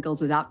minimize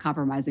wrinkles without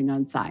compromising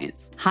on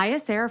science.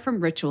 Hyacera from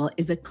Ritual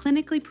is a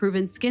clinically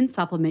proven skin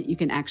supplement you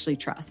can actually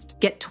trust.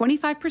 Get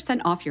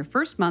 25% off your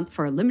first month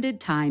for a limited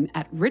time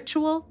at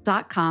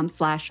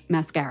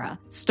ritual.com/mascara.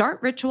 Start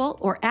Ritual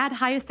or add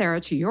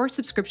Hyacera to your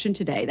subscription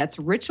today. That's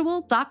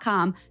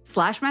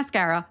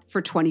ritual.com/mascara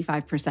for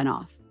 25%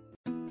 off.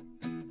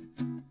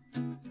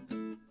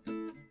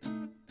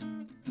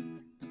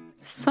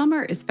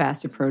 Summer is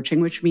fast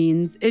approaching, which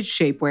means it's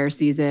shapewear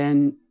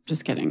season.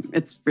 Just kidding.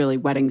 It's really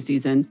wedding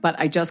season. But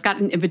I just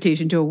got an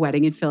invitation to a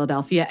wedding in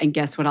Philadelphia, and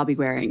guess what I'll be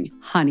wearing?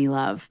 Honey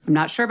Love. I'm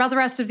not sure about the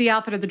rest of the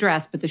outfit or the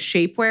dress, but the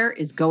shapewear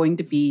is going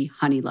to be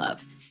Honey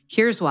Love.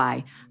 Here's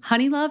why.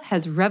 Honey Love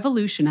has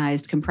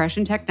revolutionized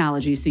compression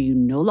technology so you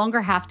no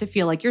longer have to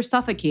feel like you're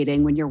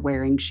suffocating when you're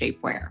wearing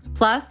shapewear.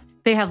 Plus,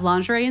 they have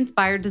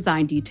lingerie-inspired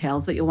design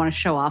details that you'll want to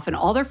show off, and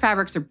all their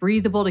fabrics are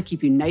breathable to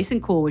keep you nice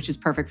and cool, which is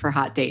perfect for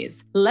hot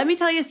days. Let me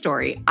tell you a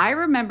story. I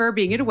remember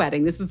being at a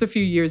wedding, this was a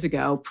few years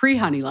ago,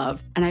 pre-Honey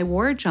Love, and I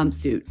wore a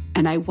jumpsuit,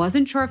 and I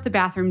wasn't sure if the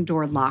bathroom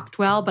door locked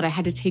well, but I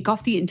had to take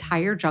off the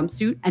entire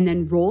jumpsuit and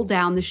then roll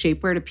down the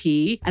shapewear to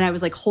pee, and I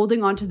was like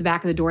holding onto the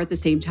back of the door at the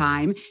same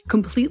time,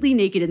 completely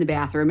naked in the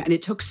bathroom, and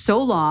it took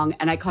so long,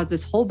 and I caused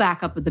this whole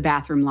backup of the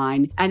bathroom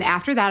line, and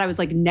after that, I was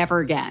like, never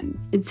again.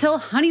 Until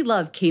Honey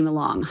Love came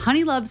along.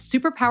 Honey Love's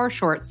Superpower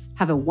shorts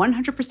have a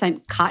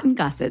 100% cotton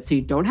gusset, so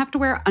you don't have to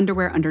wear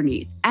underwear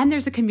underneath. And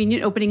there's a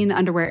convenient opening in the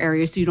underwear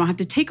area, so you don't have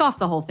to take off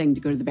the whole thing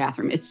to go to the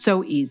bathroom. It's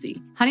so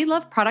easy. Honey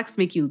Love products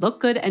make you look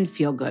good and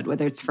feel good,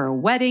 whether it's for a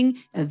wedding,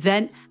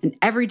 event, an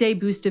everyday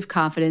boost of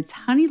confidence.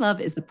 Honey Love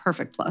is the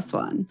perfect plus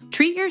one.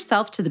 Treat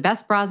yourself to the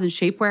best bras and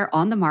shapewear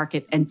on the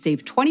market and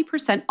save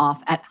 20%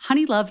 off at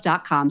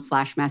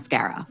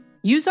honeylove.com/mascara.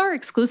 Use our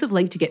exclusive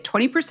link to get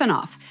 20%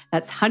 off.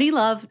 That's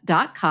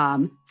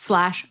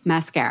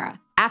honeylove.com/mascara.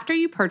 After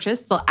you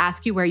purchase, they'll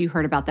ask you where you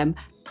heard about them.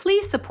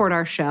 Please support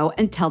our show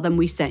and tell them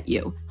we sent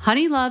you.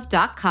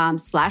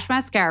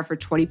 honeylove.com/mascara for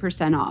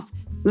 20% off.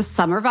 The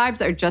summer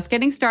vibes are just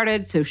getting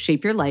started, so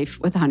shape your life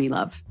with Honey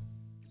Love.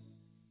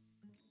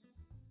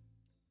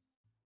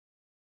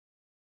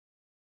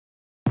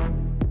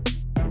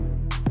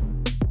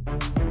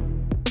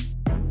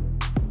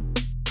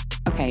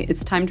 Okay,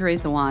 it's time to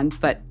raise a wand,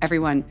 but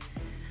everyone,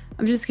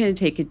 I'm just going to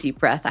take a deep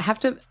breath. I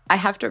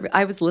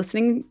was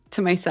listening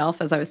to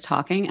myself as I was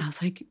talking. I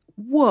was like,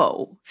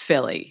 whoa,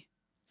 Philly,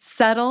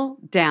 settle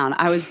down.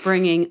 I was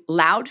bringing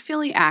loud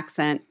Philly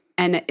accent,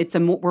 and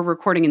we're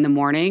recording in the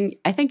morning.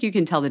 I think you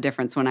can tell the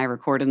difference when I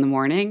record in the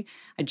morning.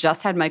 I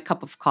just had my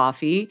cup of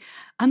coffee.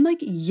 I'm like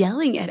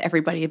yelling at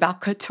everybody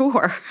about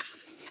couture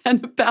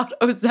and about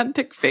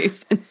Ozempic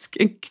face and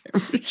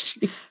skincare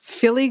machines.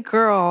 Philly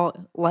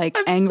girl, like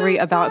I'm angry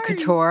so about sorry.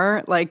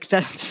 couture, like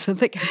that's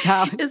something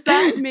about. Is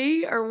that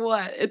me or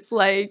what? It's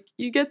like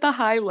you get the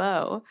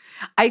high-low.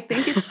 I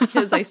think it's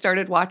because I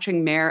started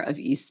watching Mayor of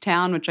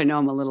Easttown, which I know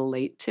I'm a little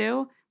late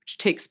to, which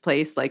takes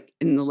place like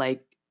in the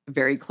like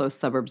very close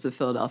suburbs of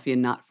Philadelphia,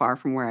 not far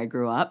from where I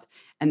grew up.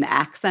 And the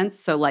accents,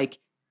 so like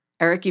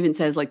Eric even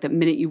says like the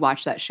minute you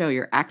watch that show,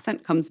 your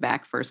accent comes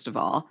back first of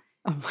all.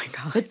 Oh my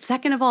God. But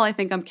second of all, I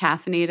think I'm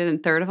caffeinated.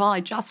 And third of all,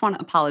 I just want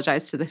to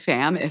apologize to the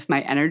fam if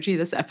my energy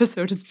this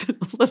episode has been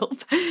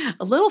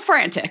a little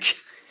frantic.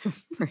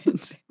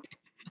 Frantic.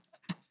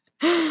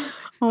 Oh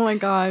my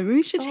God. Maybe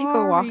we should take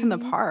a walk in the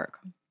park.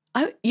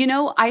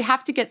 I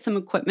have to get some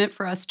equipment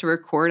for us to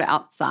record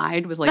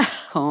outside with like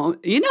home.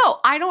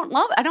 I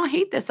don't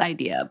hate this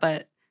idea,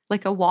 but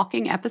like a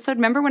walking episode.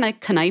 Remember when I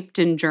kniped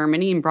in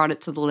Germany and brought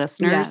it to the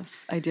listeners?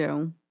 Yes, I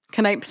do.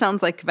 Knipe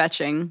sounds like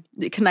kvetching.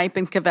 Knipe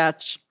and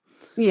kvetch.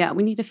 Yeah,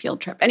 we need a field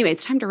trip. Anyway,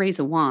 it's time to raise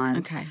a wand.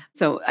 Okay.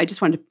 So I just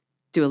wanted to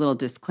do a little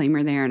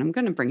disclaimer there, and I'm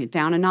going to bring it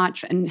down a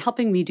notch. And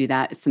helping me do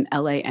that is some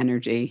LA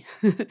energy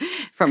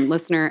from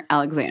listener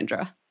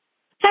Alexandra.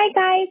 Hi,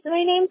 guys.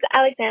 My name's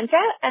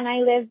Alexandra, and I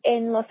live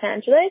in Los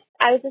Angeles.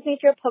 I was listening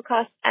to your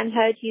podcast and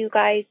heard you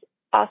guys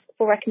ask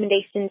for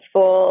recommendations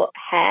for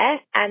hair,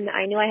 and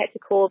I knew I had to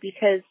call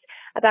because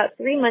about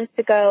 3 months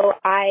ago,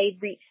 I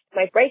reached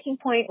my breaking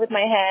point with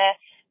my hair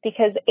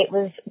because it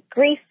was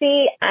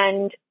greasy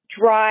and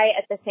dry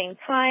at the same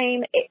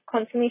time. It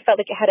constantly felt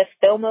like it had a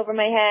film over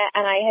my hair,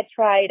 and I had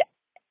tried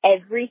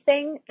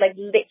everything, like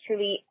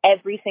literally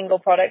every single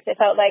product. It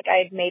felt like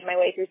I'd made my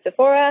way through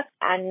Sephora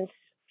and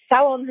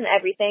salons and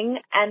everything.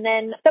 And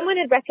then someone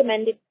had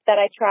recommended that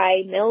I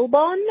try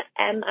Milbon,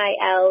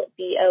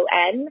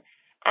 Milbon.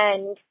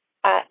 And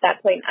at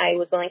that point, I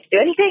was willing to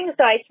do anything.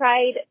 So I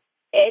tried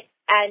it.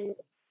 And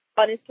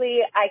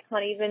honestly, I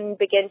can't even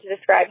begin to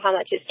describe how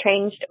much it's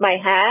changed my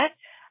hair.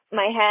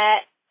 My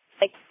hair,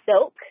 like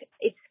silk,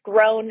 it's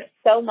grown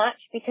so much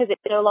because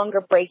it's no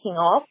longer breaking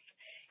off.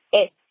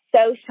 It's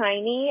so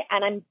shiny,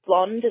 and I'm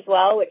blonde as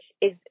well, which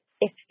is,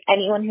 if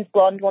anyone who's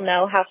blonde will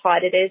know how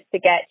hard it is to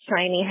get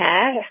shiny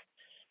hair.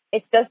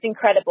 It's just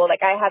incredible.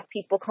 Like, I have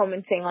people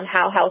commenting on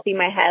how healthy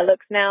my hair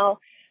looks now.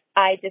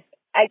 I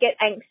get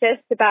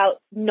anxious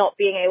about not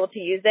being able to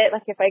use it,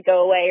 like if I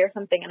go away or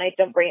something and I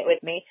don't bring it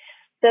with me.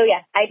 So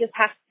yeah, I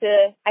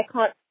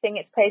can't sing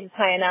its praises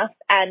high enough.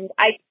 And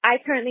I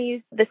currently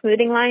use the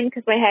smoothing line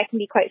because my hair can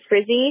be quite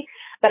frizzy,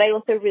 but I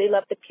also really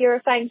love the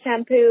purifying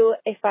shampoo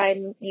if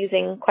I'm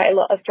using quite a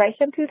lot of dry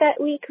shampoo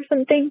that week or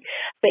something.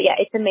 But yeah,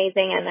 it's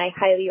amazing and I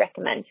highly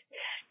recommend.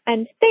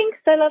 And thanks.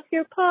 I love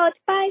your pod.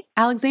 Bye.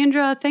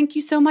 Alexandra, thank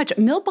you so much.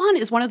 Milbon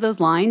is one of those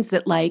lines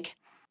that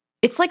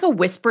it's like a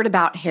whispered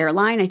about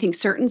hairline. I think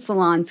certain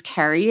salons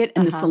carry it,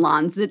 and the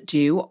salons that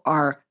do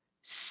are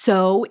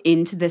so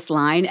into this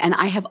line. And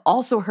I have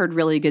also heard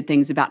really good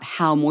things about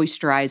how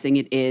moisturizing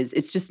it is.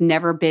 It's just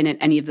never been at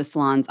any of the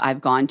salons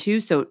I've gone to.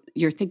 So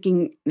you're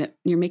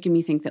making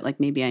me think that like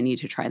maybe I need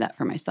to try that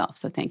for myself.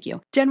 So thank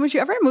you. Jen, would you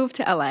ever move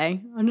to LA?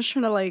 I'm just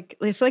trying to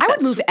I feel like I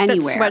would move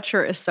anywhere. That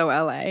sweatshirt is so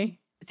LA.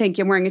 Thank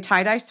you. I'm wearing a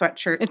tie-dye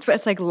sweatshirt.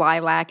 It's like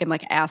lilac and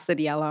like acid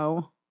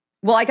yellow.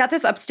 Well, I got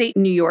this upstate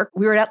New York.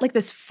 We were at like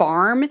this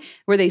farm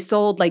where they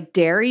sold like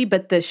dairy,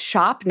 but the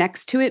shop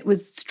next to it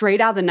was straight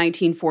out of the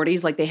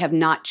 1940s. Like they have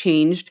not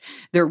changed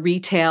their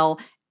retail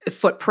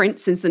footprint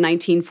since the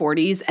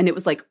 1940s. And it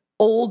was like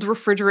old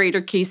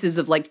refrigerator cases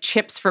of like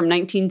chips from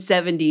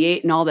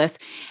 1978 and all this.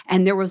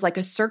 And there was like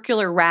a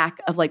circular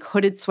rack of like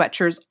hooded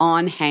sweatshirts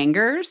on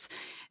hangers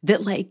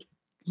that like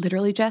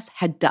literally just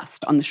had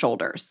dust on the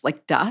shoulders,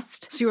 like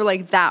dust. So you were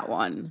like, that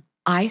one.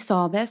 I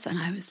saw this and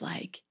I was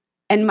like,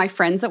 and my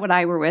friends that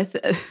I were with,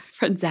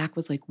 friend Zach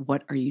was like,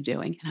 what are you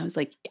doing? And I was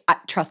like,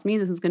 trust me,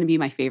 this is going to be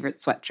my favorite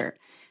sweatshirt.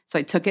 So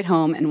I took it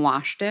home and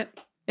washed it.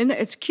 And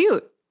it's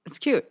cute. It's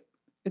cute.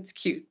 It's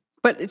cute.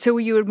 But so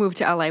you would move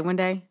to LA one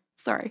day?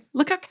 Sorry.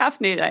 Look how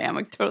caffeinated I am.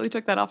 I totally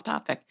took that off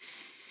topic.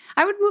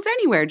 I would move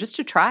anywhere just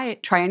to try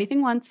it. Try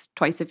anything once,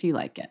 twice if you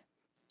like it.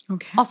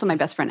 Okay. Also, my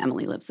best friend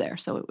Emily lives there,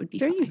 so it would be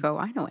There fine. you go.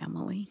 I know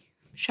Emily.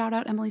 Shout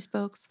out Emily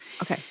Spokes.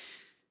 Okay.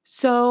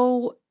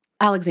 So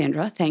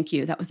Alexandra, thank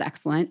you. That was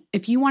excellent.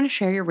 If you want to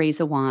share your Raise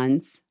a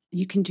Wands,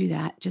 you can do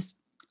that. Just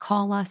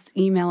call us,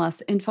 email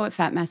us,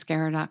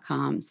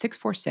 info@fatmascara.com,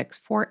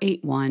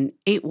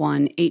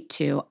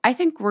 646-481-8182. I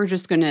think we're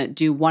just going to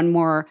do one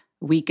more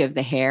week of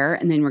the hair,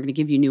 and then we're going to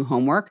give you new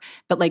homework.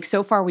 But like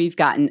so far, we've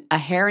gotten a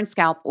hair and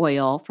scalp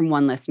oil from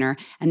one listener,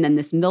 and then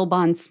this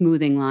Milbon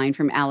smoothing line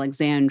from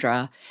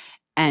Alexandra,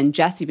 and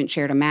Jess even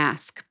shared a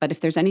mask. But if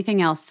there's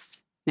anything else,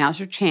 now's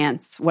your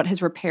chance. What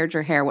has repaired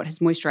your hair? What has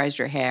moisturized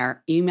your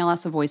hair? Email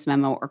us a voice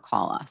memo or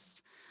call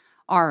us.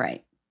 All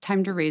right,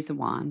 time to raise a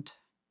wand.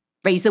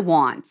 Raise a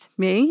wand.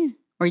 Me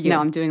or you? No,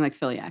 I'm doing like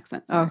Philly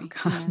accent. Sorry. Oh,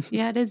 God.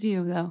 Yeah, it is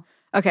you, though.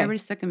 Okay.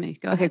 Everybody's sick of me.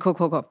 Go Okay, ahead.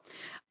 cool.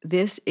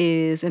 This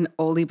is an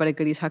oldie but a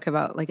goodie. Talk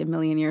about like a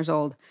million years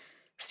old.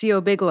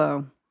 C.O.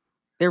 Bigelow.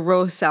 They're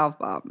rose salve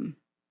bomb.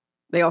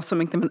 They also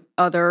make them in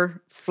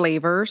other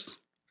flavors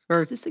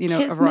or, This is you know,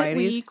 Kismet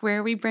varieties. Week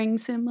where we bring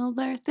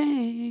similar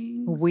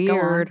things. Go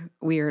on.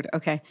 Weird.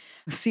 Okay.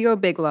 C.O.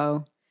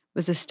 Bigelow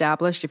was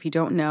established, if you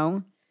don't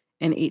know,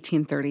 in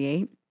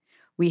 1838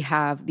 We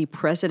have the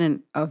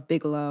president of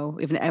Bigelow.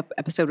 We have an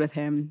episode with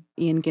him,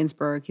 Ian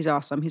Ginsberg. He's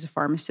awesome. He's a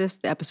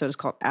pharmacist. The episode is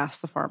called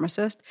Ask the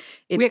Pharmacist.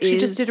 We actually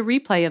just did a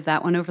replay of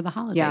that one over the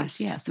holidays.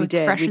 Yes, yeah, so it's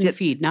fresh in the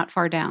feed, not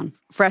far down.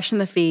 Fresh in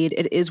the feed.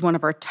 It is one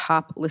of our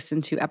top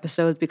listened to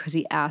episodes because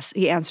he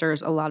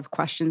answers a lot of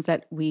questions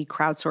that we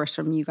crowdsourced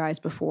from you guys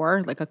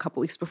before, like a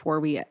couple weeks before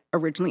we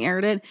originally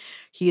aired it.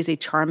 He is a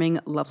charming,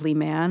 lovely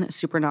man,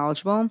 super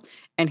knowledgeable,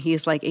 and he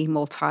is like a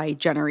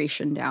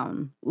multi-generation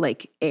down,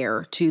 like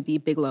heir to the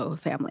Bigelow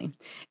family.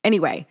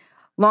 Anyway,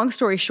 long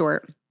story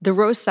short, the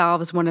Rose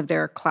Salve is one of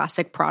their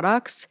classic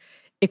products.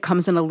 It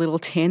comes in a little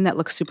tin that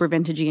looks super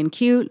vintagey and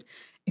cute.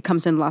 It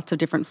comes in lots of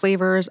different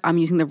flavors. I'm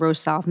using the Rose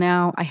Salve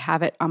now. I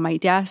have it on my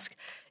desk.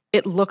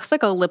 It looks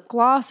like a lip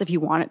gloss if you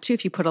want it to,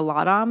 if you put a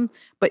lot on.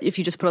 But if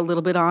you just put a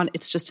little bit on,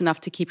 it's just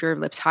enough to keep your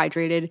lips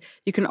hydrated.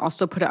 You can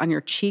also put it on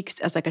your cheeks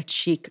as like a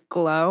cheek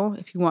glow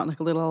if you want like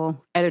a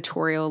little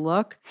editorial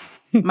look.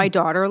 My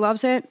daughter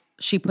loves it.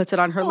 She puts it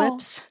on her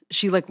lips.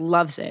 She like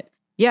loves it.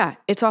 Yeah,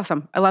 it's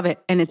awesome. I love it.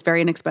 And it's very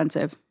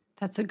inexpensive.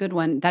 That's a good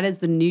one. That is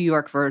the New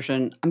York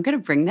version. I'm going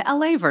to bring the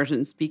LA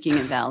version. Speaking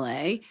of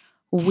LA,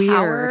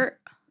 Weird.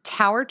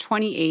 Tower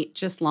 28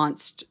 just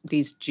launched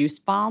these juice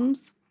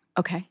bombs.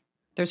 Okay.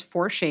 There's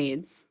 4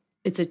 shades.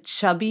 It's a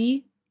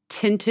chubby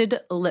tinted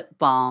lip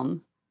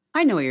balm.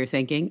 I know what you're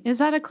thinking. Is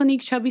that a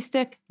Clinique chubby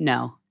stick?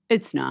 No,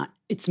 it's not.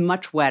 It's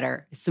much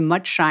wetter. It's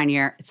much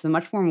shinier. It's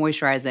much more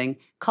moisturizing.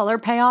 Color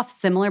payoff,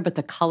 similar, but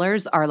the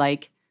colors are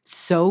like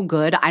so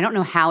good. I don't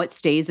know how it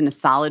stays in a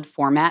solid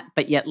format,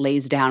 but yet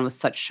lays down with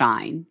such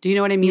shine. Do you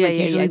know what I mean?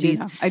 Yeah,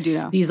 I do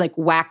know. These like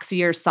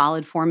waxier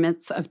solid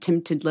formats of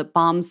tinted lip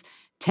balms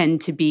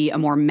tend to be a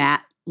more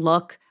matte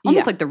look.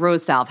 Almost like the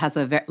Rose Salve has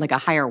a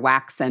higher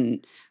wax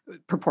and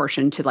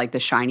proportion to like the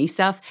shiny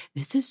stuff.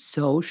 This is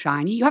so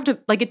shiny. You have to,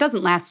 like, it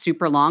doesn't last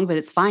super long, but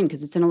it's fine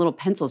because it's in a little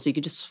pencil. So you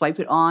could just swipe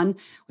it on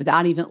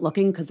without even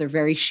looking because they're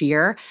very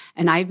sheer.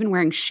 And I've been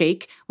wearing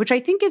Shake, which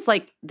I think is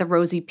like the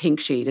rosy pink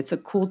shade. It's a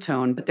cool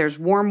tone, but there's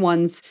warm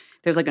ones.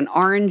 There's like an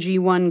orangey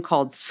one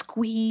called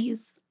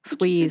Squeeze.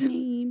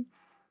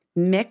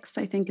 Mix,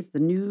 I think, is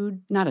the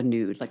nude, not a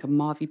nude, like a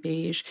mauvey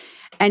beige.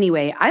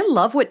 Anyway, I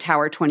love what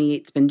Tower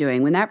 28's been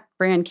doing. When that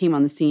brand came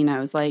on the scene, I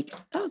was like,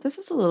 oh, this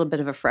is a little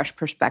bit of a fresh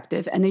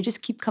perspective. And they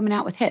just keep coming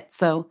out with hits.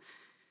 So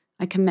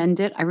I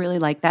commend it. I really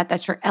like that.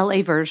 That's your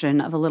LA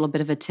version of a little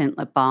bit of a tint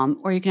lip balm.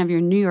 Or you can have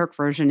your New York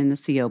version in the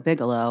CO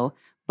Bigelow.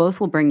 Both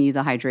will bring you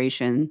the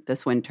hydration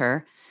this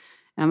winter.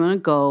 And I'm going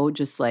to go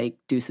just like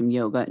do some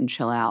yoga and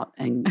chill out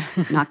and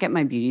not get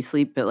my beauty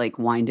sleep, but like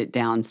wind it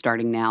down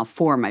starting now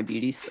for my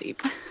beauty sleep.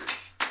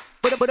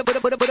 We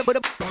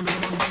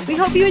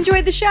hope you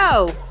enjoyed the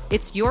show.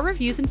 It's your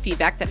reviews and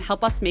feedback that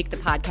help us make the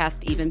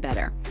podcast even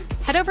better.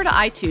 Head over to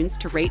iTunes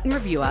to rate and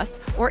review us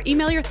or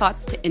email your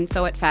thoughts to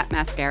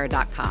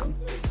info@fatmascara.com.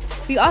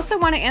 We also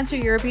want to answer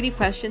your beauty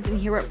questions and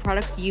hear what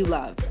products you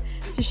love.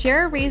 To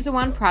share a Raise the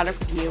One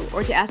product review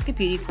or to ask a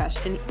beauty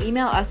question,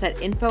 email us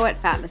at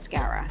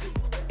info@fatmascara.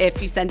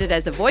 If you send it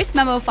as a voice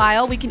memo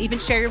file, we can even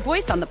share your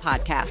voice on the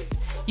podcast.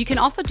 You can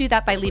also do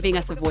that by leaving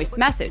us a voice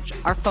message.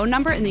 Our phone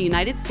number in the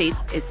United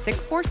States is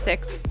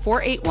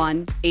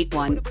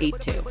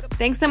 646-481-8182.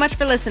 Thanks so much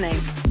for listening.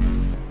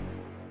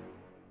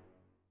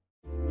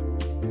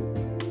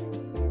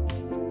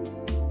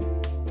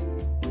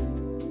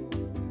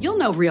 You'll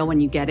know real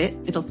when you get it.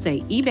 It'll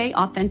say eBay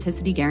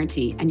Authenticity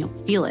Guarantee, and you'll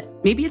feel it.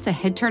 Maybe it's a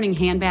head-turning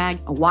handbag,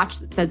 a watch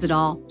that says it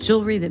all,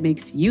 jewelry that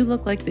makes you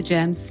look like the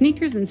gem,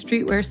 sneakers and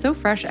streetwear so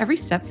fresh every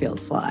step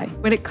feels fly.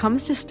 When it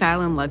comes to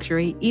style and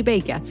luxury,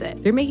 eBay gets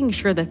it. They're making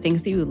sure the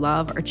things that you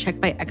love are checked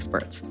by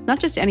experts. Not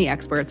just any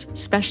experts,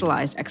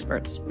 specialized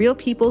experts. Real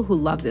people who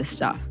love this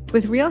stuff.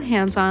 With real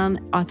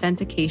hands-on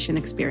authentication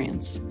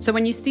experience. So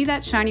when you see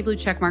that shiny blue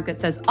checkmark that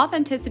says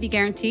Authenticity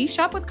Guarantee,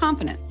 shop with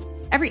confidence.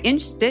 Every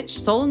inch, stitch,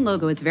 sole, and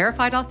logo is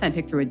verified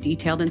authentic through a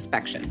detailed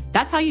inspection.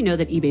 That's how you know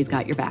that eBay's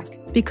got your back.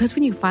 Because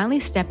when you finally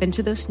step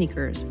into those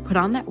sneakers, put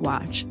on that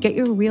watch, get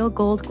your real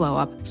gold glow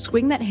up,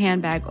 swing that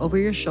handbag over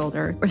your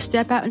shoulder, or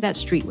step out in that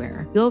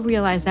streetwear, you'll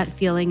realize that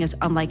feeling is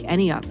unlike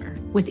any other.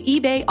 With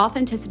eBay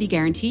Authenticity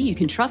Guarantee, you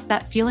can trust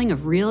that feeling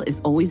of real is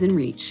always in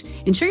reach.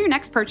 Ensure your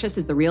next purchase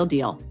is the real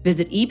deal.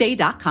 Visit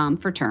ebay.com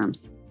for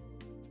terms.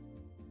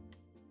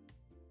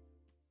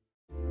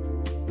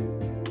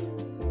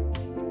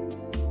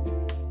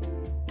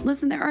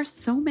 Listen, there are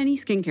so many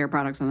skincare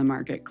products on the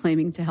market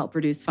claiming to help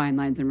reduce fine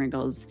lines and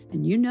wrinkles,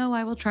 and you know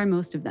I will try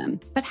most of them.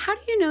 But how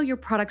do you know your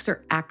products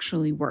are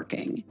actually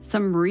working?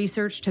 Some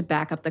research to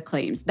back up the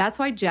claims. That's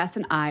why Jess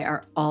and I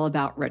are all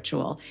about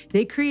Ritual.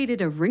 They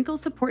created a wrinkle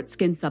support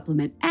skin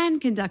supplement and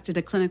conducted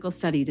a clinical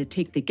study to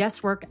take the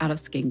guesswork out of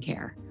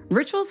skincare.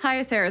 Ritual's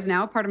Hyacera is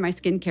now a part of my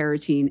skincare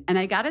routine, and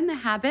I got in the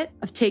habit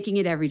of taking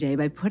it every day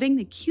by putting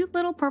the cute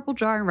little purple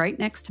jar right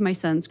next to my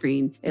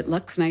sunscreen. It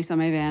looks nice on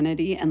my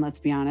vanity, and let's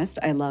be honest,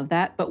 I love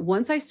that. But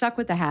once I stuck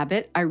with the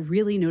habit, I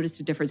really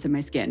noticed a difference in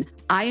my skin.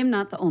 I am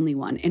not the only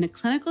one. In a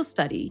clinical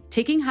study,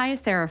 taking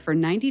Hyacera for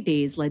 90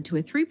 days led to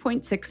a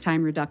 3.6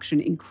 time reduction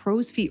in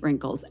crow's feet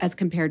wrinkles as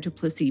compared to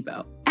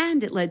placebo. And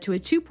and it led to a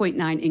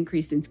 2.9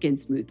 increase in skin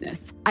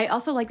smoothness. I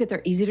also like that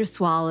they're easy to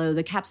swallow.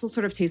 The capsules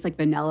sort of taste like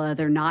vanilla.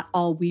 They're not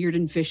all weird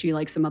and fishy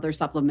like some other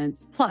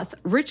supplements. Plus,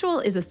 Ritual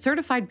is a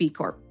certified B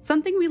Corp,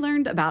 something we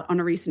learned about on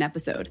a recent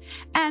episode.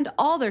 And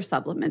all their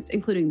supplements,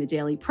 including the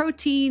Daily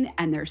Protein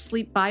and their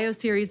Sleep Bio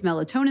Series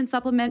melatonin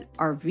supplement,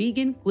 are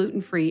vegan,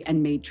 gluten-free,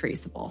 and made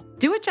traceable.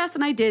 Do what Jess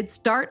and I did,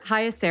 start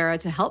Hyacera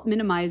to help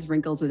minimize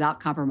wrinkles without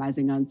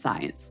compromising on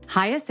science.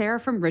 Hyacera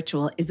from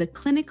Ritual is a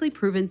clinically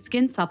proven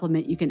skin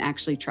supplement you can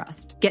actually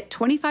trust. Get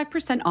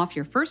 25% off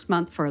your first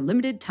month for a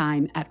limited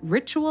time at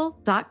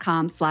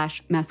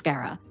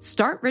ritual.com/mascara.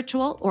 Start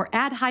Ritual or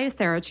add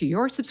Hyacera to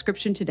your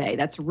subscription today.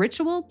 That's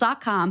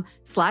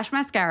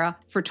ritual.com/mascara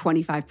for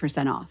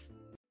 25% off.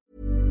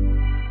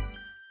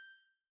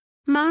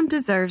 Mom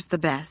deserves the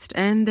best,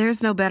 and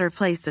there's no better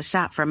place to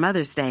shop for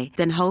Mother's Day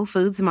than Whole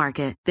Foods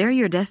Market. They're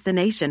your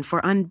destination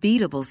for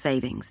unbeatable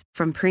savings,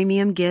 from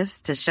premium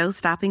gifts to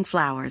show-stopping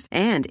flowers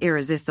and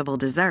irresistible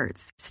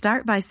desserts.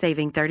 Start by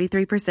saving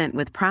 33%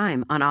 with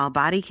Prime on all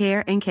body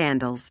care and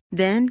candles.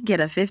 Then get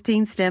a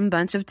 15-stem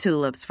bunch of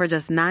tulips for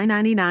just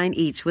 $9.99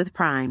 each with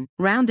Prime.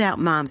 Round out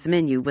Mom's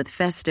menu with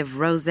festive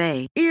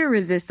rosé,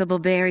 irresistible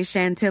berry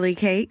chantilly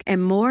cake,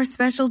 and more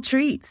special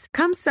treats.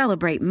 Come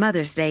celebrate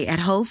Mother's Day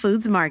at Whole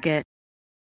Foods Market.